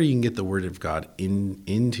 However you can get the Word of God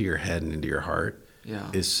into your head and into your heart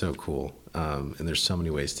is so cool. And there's so many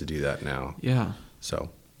ways to do that now. Yeah. So.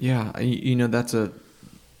 Yeah,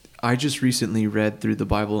 I just recently read through the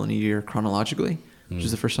Bible in a year chronologically, which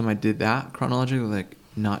is the first time I did that chronologically, like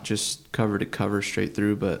not just cover to cover straight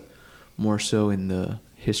through, but more so in the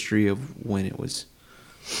history of when it was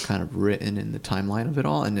kind of written in the timeline of it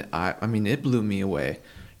all. And I mean, it blew me away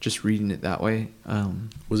just reading it that way.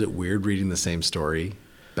 Was it weird reading the same story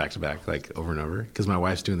back to back, like over and over? Because my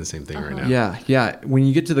wife's doing the same thing right now. Yeah. When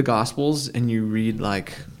you get to the Gospels and you read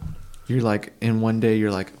like, you're like, in one day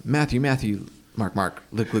you're like, Matthew, Mark,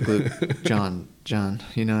 Luke, John,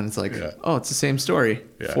 you know, and it's like, oh, it's the same story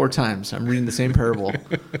 4 times. I'm reading the same parable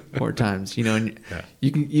 4 times, you know, and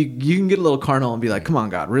you can get a little carnal and be like, come on,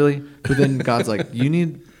 God, really? But then God's like,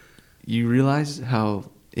 you realize how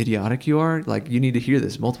idiotic you are? Like, you need to hear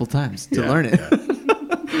this multiple times to learn it.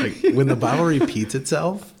 Like, when the Bible repeats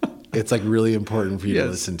itself, it's like really important for you to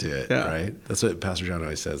listen to it, right? That's what Pastor John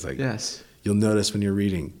always says. Like, you'll notice when you're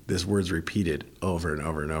reading, this word's repeated over and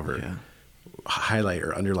over and over. Yeah. Highlight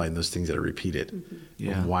or underline those things that are repeated. Mm-hmm.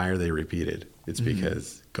 Yeah. And why are they repeated? It's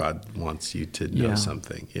because God wants you to know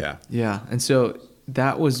something. Yeah. Yeah. And so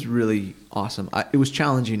that was really awesome. It was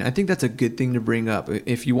challenging. I think that's a good thing to bring up.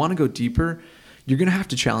 If you want to go deeper, you're going to have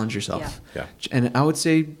to challenge yourself. Yeah. And I would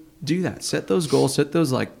say do that. Set those goals. Set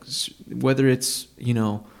those, like, whether it's, you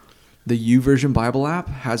know, the YouVersion Bible app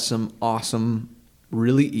has some awesome,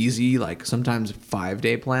 really easy, like sometimes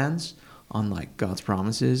 5-day plans on like God's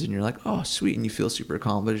promises, and you're like, oh, sweet, and you feel super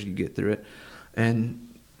accomplished. You get through it, and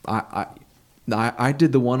I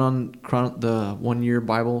did the one on the 1 year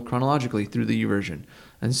Bible chronologically through the YouVersion,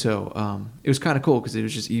 and so it was kind of cool because it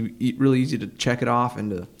was just really easy to check it off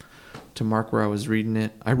and to mark where I was reading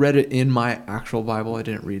it. I read it in my actual Bible. I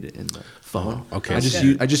didn't read it in the phone. Okay. I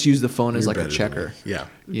just used the phone as like a checker. Yeah.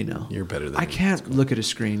 You know. You're better than I me. can't look at a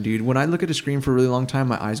screen, dude. When I look at a screen for a really long time,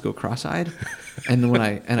 my eyes go cross-eyed. And when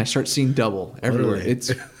I start seeing double everywhere.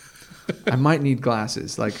 Totally. I might need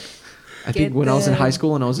glasses. Like, I think when I was in high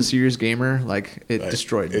school and I was a serious gamer, like, it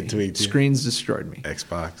destroyed me. It tweaked you. Screens destroyed me.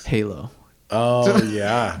 Xbox. Halo. Oh,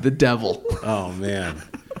 yeah. The devil. Oh, man.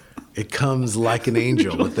 It comes like an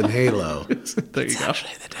angel with an halo. There you go.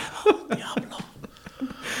 Actually the devil. Diablo.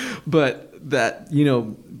 But that, you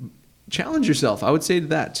know, challenge yourself. I would say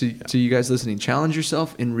to you guys listening, challenge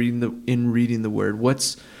yourself in reading the word.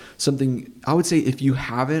 What's something I would say, if you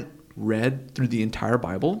haven't read through the entire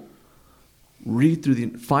Bible,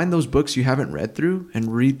 find those books you haven't read through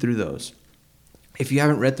and read through those. If you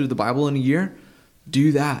haven't read through the Bible in a year,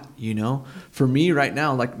 do that, you know. For me right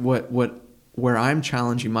now, like where I'm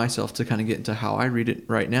challenging myself to kind of get into how I read it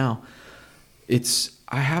right now,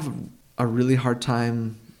 I have a really hard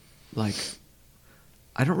time, like,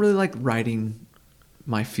 I don't really like writing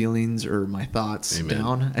my feelings or my thoughts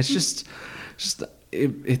down. It's just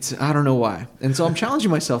it's I don't know why. And so I'm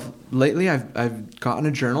challenging myself. Lately I've gotten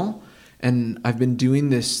a journal, and I've been doing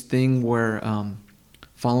this thing where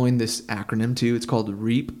following this acronym too. It's called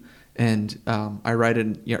REAP, and I write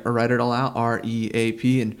it all out,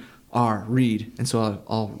 REAP, and R, read. And so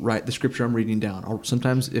I'll write the scripture I'm reading down.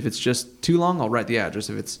 Sometimes if it's just too long, I'll write the address.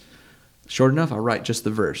 If it's short enough, I'll write just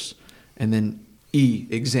the verse. And then E,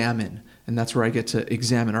 examine. And that's where I get to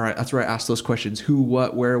examine. All right, that's where I ask those questions. Who,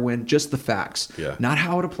 what, where, when, just the facts. Yeah. Not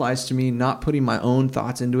how it applies to me, not putting my own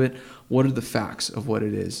thoughts into it. What are the facts of what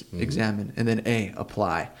it is? Mm-hmm. Examine. And then A,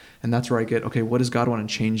 apply. And that's where I get, okay, what does God want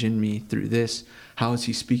to change in me through this? How is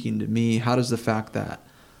he speaking to me? How does the fact that,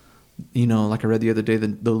 you know, like I read the other day,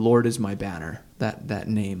 the Lord is my banner, that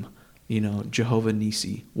name, you know, Jehovah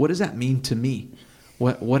Nissi. What does that mean to me?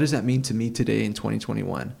 What does that mean to me today in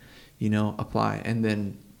 2021? You know, apply. And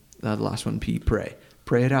then the last one, P, pray.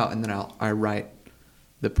 Pray it out, and then I write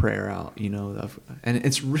the prayer out, you know. And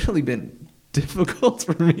it's really been difficult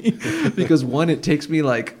for me because, one, it takes me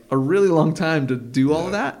like a really long time to do all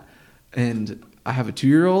of that. And I have a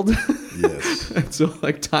 2-year-old. Yes. And so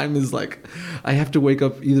like time is like, I have to wake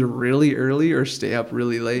up either really early or stay up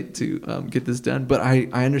really late to get this done. But I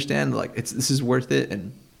understand, like, this is worth it.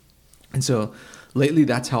 And so lately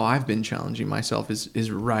that's how I've been challenging myself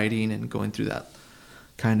is writing and going through that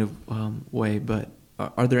kind of way. But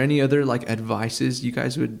are there any other like advices you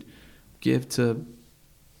guys would give to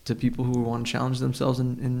people who want to challenge themselves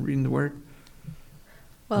in reading the word?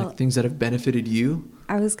 Well, like things that have benefited you?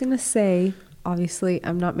 I was going to say, obviously,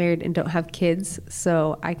 I'm not married and don't have kids,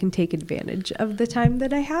 so I can take advantage of the time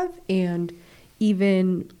that I have. And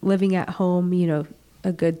even living at home, you know,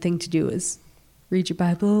 a good thing to do is read your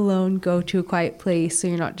Bible alone, go to a quiet place so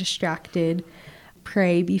you're not distracted,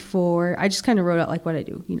 pray before. I just kind of wrote out like what I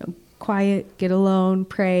do, you know, quiet, get alone,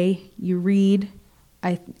 pray, you read.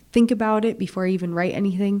 I think about it before I even write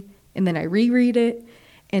anything, and then I reread it,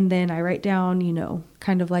 and then I write down, you know,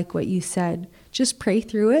 kind of like what you said, just pray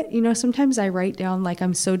through it. You know, sometimes I write down like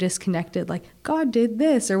I'm so disconnected, like God did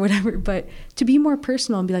this or whatever, but to be more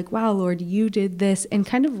personal and be like, wow, Lord, you did this, and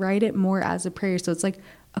kind of write it more as a prayer. So it's like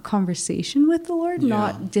a conversation with the Lord,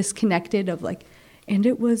 not disconnected of like, and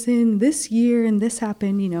it was in this year and this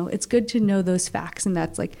happened. You know, it's good to know those facts, and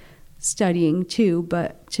that's like studying too,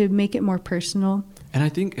 but to make it more personal. And I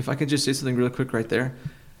think if I could just say something real quick right there,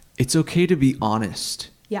 it's okay to be honest.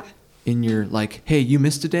 Yeah. In your like, hey, you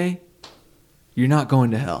missed a day, you're not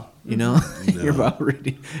going to hell, you know? No. You're about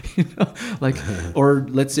ready, you know? Like, or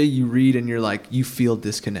let's say you read and you're like, you feel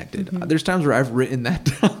disconnected. There's times where I've written that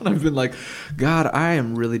down. I've been like, God, I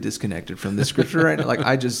am really disconnected from this scripture right now. Like,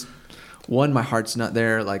 I just, one, my heart's not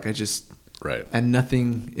there. Like, I just, Right. and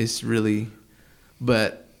nothing is really,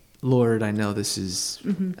 but Lord, I know this is,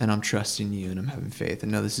 and I'm trusting you and I'm having faith. I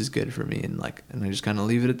know this is good for me. And like, and I just kind of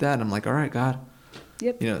leave it at that. And I'm like, all right, God.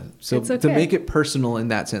 Yep. You know, so It's to okay. make it personal in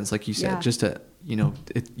that sense, like you said, Yeah. just to, you know,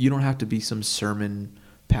 you don't have to be some sermon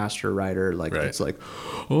pastor writer. Like, Right. it's like,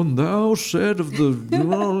 oh, thou said of the,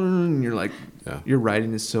 and you're like, Yeah. your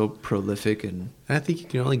writing is so prolific and And I think you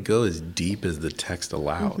can only go as deep as the text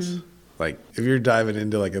allows. Like if you're diving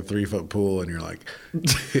into like a 3-foot pool and you're like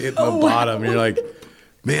hitting the bottom, you're like,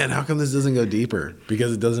 man, how come this doesn't go deeper?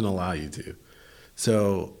 Because it doesn't allow you to.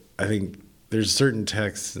 So I think there's certain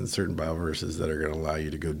texts and certain Bible verses that are going to allow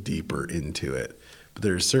you to go deeper into it. But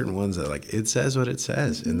there's certain ones that like it says what it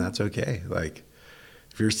says, and that's okay. Like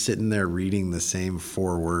if you're sitting there reading the same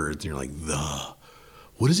 4 words and you're like,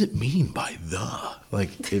 what does it mean by the?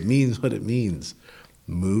 Like it means what it means.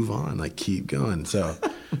 Move on, like keep going. So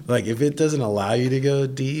like if it doesn't allow you to go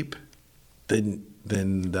deep, then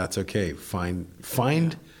that's okay. Find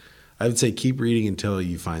I would say keep reading until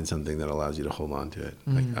you find something that allows you to hold on to it.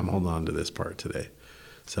 Like I'm holding on to this part today.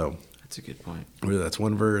 So that's a good point. whether that's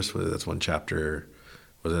one verse, whether that's one chapter,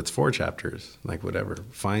 whether that's 4 chapters, like whatever.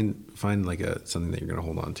 Find like something that you're gonna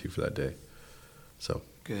hold on to for that day. So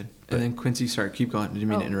Good. And then Quincy, sorry, keep going. Didn't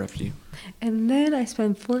mean to interrupt you. And then I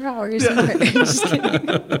spend 4 hours in prayer. Just kidding.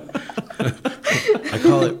 I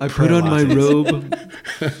call it I put on my robe,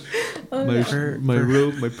 Oh, my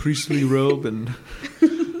robe, my priestly robe, and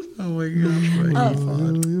oh my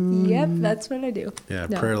gosh. Yep, that's what I do. Yeah,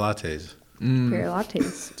 No, prayer lattes. prayer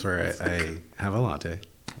lattes. That's where I have a latte.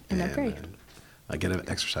 And I pray. I get an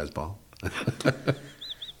exercise ball.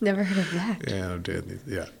 Never heard of that. Yeah, I'm doing these.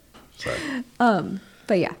 Yeah. Sorry.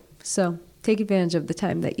 But yeah, so take advantage of the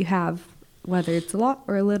time that you have, whether it's a lot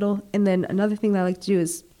or a little. And then another thing that I like to do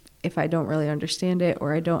is if I don't really understand it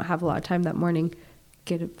or I don't have a lot of time that morning,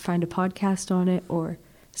 find a podcast on it or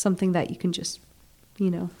something that you can just,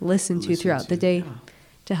 listen to throughout the day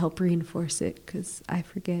to help reinforce it, because I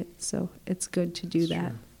forget. So it's good to do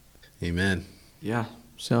that. Amen. yeah.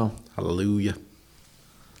 So Hallelujah.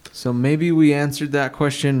 maybe we answered that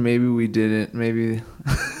question. Maybe we didn't. Maybe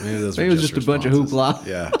Those maybe were it was just a bunch of responses. hoopla.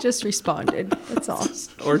 Yeah. Just responded. That's all.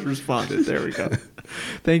 Or responded. There we go.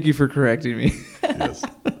 Thank you for correcting me. Yes.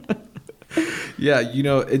 Yeah,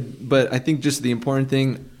 but I think just the important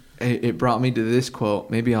thing, it brought me to this quote.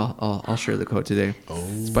 Maybe I'll share the quote today.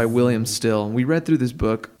 It's by William Still. We read through this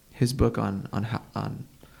book, his book on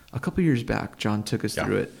a couple years back. John took us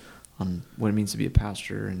through it on what it means to be a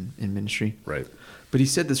pastor in ministry. Right. But he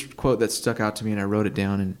said this quote that stuck out to me, and I wrote it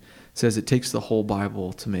down, and it says, it takes the whole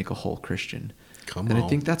Bible to make a whole Christian. Come and on. I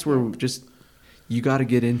think that's where you got to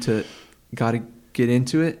get into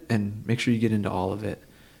it and make sure you get into all of it.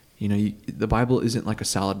 The Bible isn't like a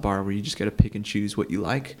salad bar where you just got to pick and choose what you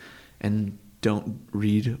like and don't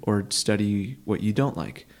read or study what you don't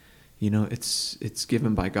like. It's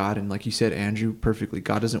given by God. And like you said, Andrew, perfectly,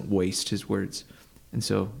 God doesn't waste his words. And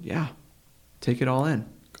so, yeah, take it all in.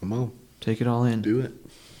 Come on. Take it all in. Do it.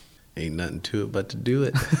 Ain't nothing to it but to do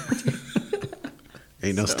it.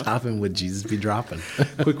 Ain't no stopping what Jesus be dropping.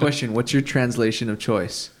 Quick question. What's your translation of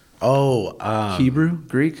choice? Hebrew? Hebrew?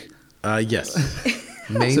 Greek? Yes.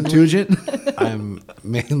 Mainly, Septuagint? I'm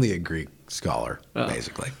mainly a Greek scholar,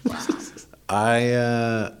 basically.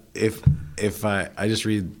 I just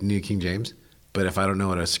read New King James, but if I don't know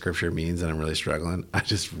what a scripture means and I'm really struggling, I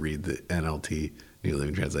just read the NLT, New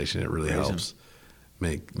Living Translation. It really helps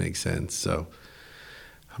make sense. So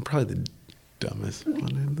I'm probably the dumbest one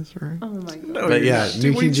in this room. Oh my God. No, But you're yeah, not.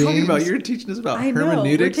 New What are you King talking about? James. You're teaching us about I know. We're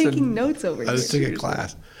hermeneutics. taking notes over I here. just took a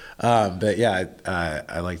class. But yeah,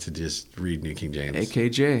 I like to just read New King James.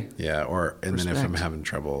 AKJ. Yeah, and then if I'm Respect. having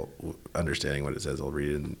trouble understanding what it says, I'll read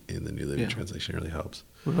it in the New Living Yeah. Translation. It really helps.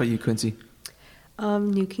 What about you, Quincy?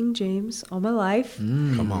 New King James all my life.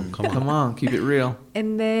 Come on. Come on, keep it real.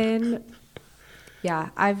 And then Yeah,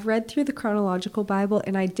 I've read through the chronological Bible,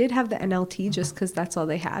 and I did have the NLT just because that's all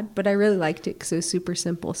they had. But I really liked it because it was super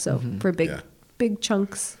simple. So for big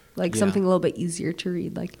chunks, like Yeah. something a little bit easier to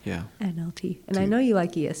read, like Yeah. NLT. And I know you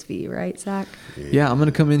like ESV, right, Zach? Yeah, I'm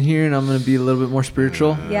gonna come in here and I'm gonna be a little bit more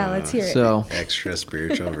spiritual. Yeah, let's hear it. So Extra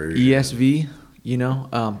spiritual version. ESV,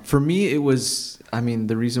 for me, it was,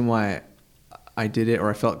 the reason why I did it, or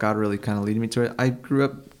I felt God really kind of leading me to it. I grew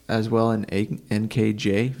up as well in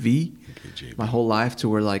NKJV my whole life, to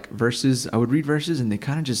where like verses, I would read verses and they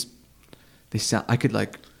kind of just, they sound, I could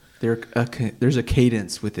like, there's a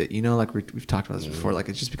cadence with it, like we've talked about this before, like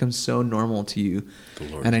it just becomes so normal to you.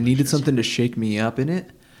 And I needed something to shake me up in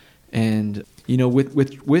it. And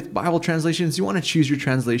with Bible translations, you want to choose your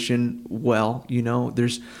translation well.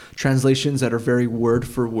 There's translations that are very word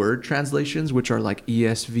for word translations, which are like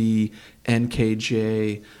ESV,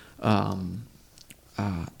 NKJ,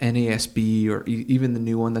 NASB, or even the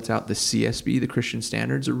new one that's out, the CSB, the Christian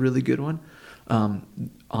Standard's a really good one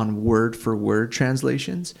on word for word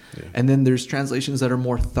translations. Yeah. And then there's translations that are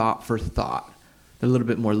more thought for thought. They're a little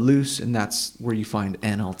bit more loose, and that's where you find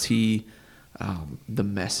NLT, the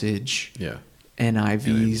Message. Yeah.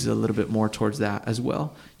 NIV's a little bit more towards that as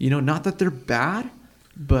well. Not that they're bad,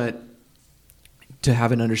 but to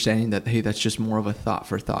have an understanding that, hey, that's just more of a thought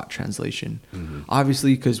for thought translation. Mm-hmm.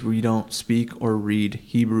 Obviously, because we don't speak or read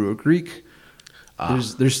Hebrew or Greek,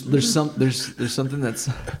 there's something that's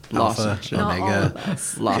lost in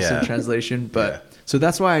translation. But so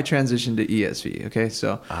that's why I transitioned to ESV. Okay,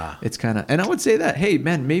 so it's kind of, and I would say that, hey,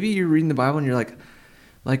 man, maybe you're reading the Bible and you're like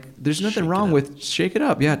there's nothing wrong with shake it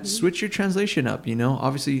up. Yeah, switch your translation up.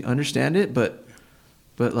 Obviously understand it, but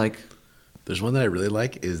like. There's one that I really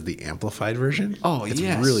like is the amplified version. Oh, it's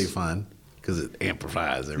really fun because it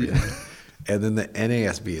amplifies everything. Yeah. And then the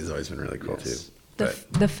NASB has always been really cool too.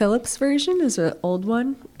 The Phillips version is an old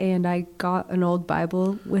one, and I got an old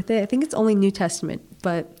Bible with it. I think it's only New Testament,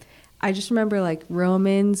 but I just remember like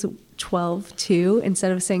Romans 12:2.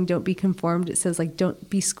 Instead of saying "don't be conformed," it says like "don't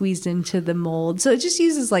be squeezed into the mold." So it just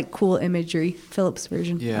uses like cool imagery. Phillips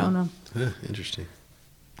version. Yeah. I don't know. Interesting.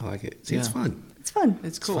 I like it. See, it's fun. It's fun.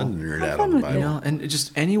 It's cool. It's fun to nerd out on the Bible. And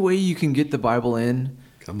just any way you can get the Bible in.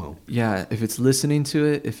 Come on. Yeah, if it's listening to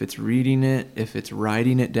it, if it's reading it, if it's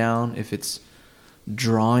writing it down, if it's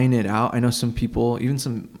drawing it out. I know some people,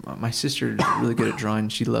 my sister is really good at drawing.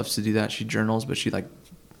 She loves to do that. She journals, but she like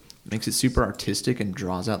makes it super artistic and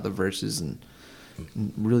draws out the verses and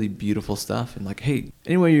really beautiful stuff. And like, hey,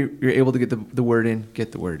 anyway you're able to get the word in,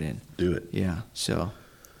 get the word in. Do it. Yeah, so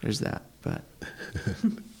there's that. But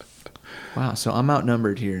wow, so I'm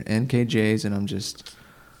outnumbered here. NKJs, and I'm just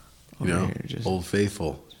over here. Just Old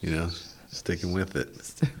Faithful, sticking with it.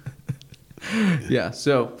 Yeah,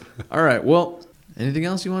 so, all right. Well, anything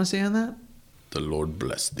else you want to say on that? The Lord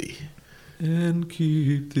bless thee. And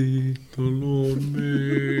keep thee, the Lord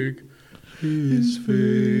make his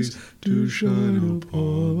face to shine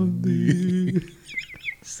upon thee.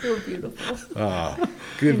 So beautiful.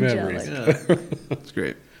 Good Angelic. memories. Yeah. That's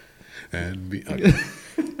great. And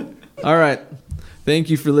All right. Thank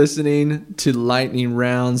you for listening to Lightning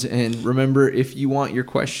Rounds. And remember, if you want your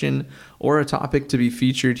question or a topic to be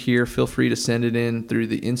featured here, feel free to send it in through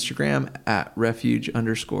the Instagram at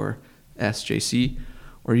refuge_SJC,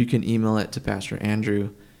 or you can email it to Pastor Andrew.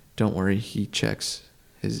 Don't worry, he checks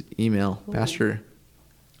his email. Pastor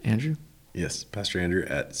Andrew? Yes, Pastor Andrew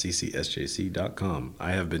at ccsjc.com.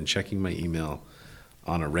 I have been checking my email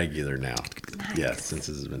on a regular now. Nice. Yes, since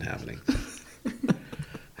this has been happening.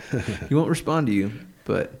 He won't respond to you,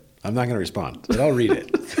 but... I'm not going to respond, but I'll read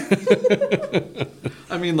it.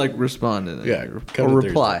 I mean, like, respond. And, come or to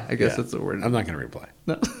reply. Thursday. I guess that's the word. I'm not going to reply.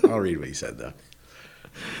 No. I'll read what you said, though.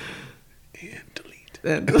 And delete.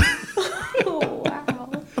 Oh,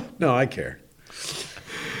 wow. No, I care.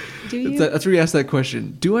 Do you? That's where you ask that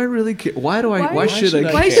question. Do I really care? Why should I Why care? should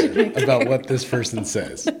I care about what this person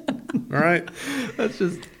says? All right? That's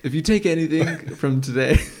just, if you take anything from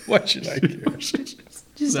today, Why should I care?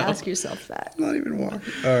 Just ask yourself that. Not even walking.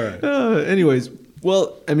 All right. anyways,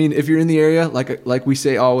 well, I mean, if you're in the area, like we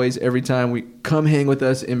say always, every time we come hang with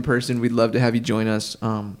us in person, we'd love to have you join us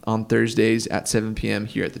on Thursdays at 7 p.m.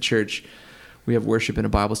 here at the church. We have worship and a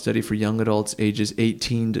Bible study for young adults ages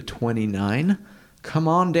 18 to 29. Come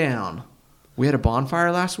on down. We had a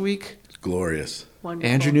bonfire last week. It's glorious.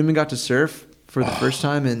 Wonderful. Andrew Newman got to surf for the first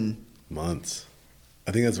time in Months.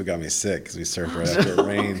 I think that's what got me sick, because we surfed right after it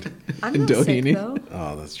rained. I'm in not sick, Doheny. though.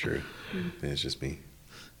 Oh, that's true. It's just me.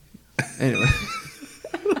 Anyway.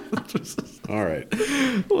 All right.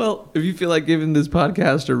 Well, if you feel like giving this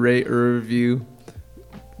podcast a rate or a review,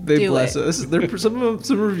 they Do bless it. us.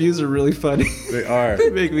 Some reviews are really funny. They are. They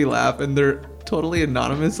make me laugh, and they're totally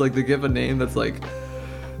anonymous. Like they give a name that's like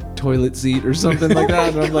toilet seat or something like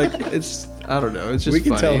that, and I'm like, it's, I don't know. It's just We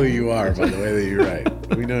can funny. tell who you are by the way that you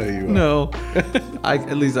write. We know who you are. No,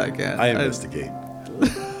 at least I can. I investigate.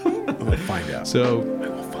 I'm gonna find out. So I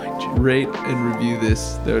will find you. rate and review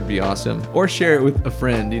this. That would be awesome. Or share it with a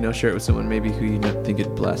friend. Share it with someone maybe who you think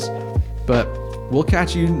it'd bless. But we'll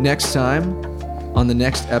catch you next time on the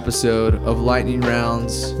next episode of Lightning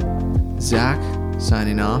Rounds. Zach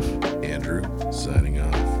signing off. Andrew signing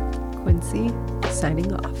off. Quincy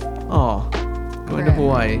signing off. Oh, going to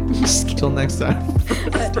Hawaii. Till next time.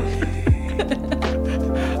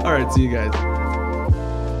 All right, see you guys.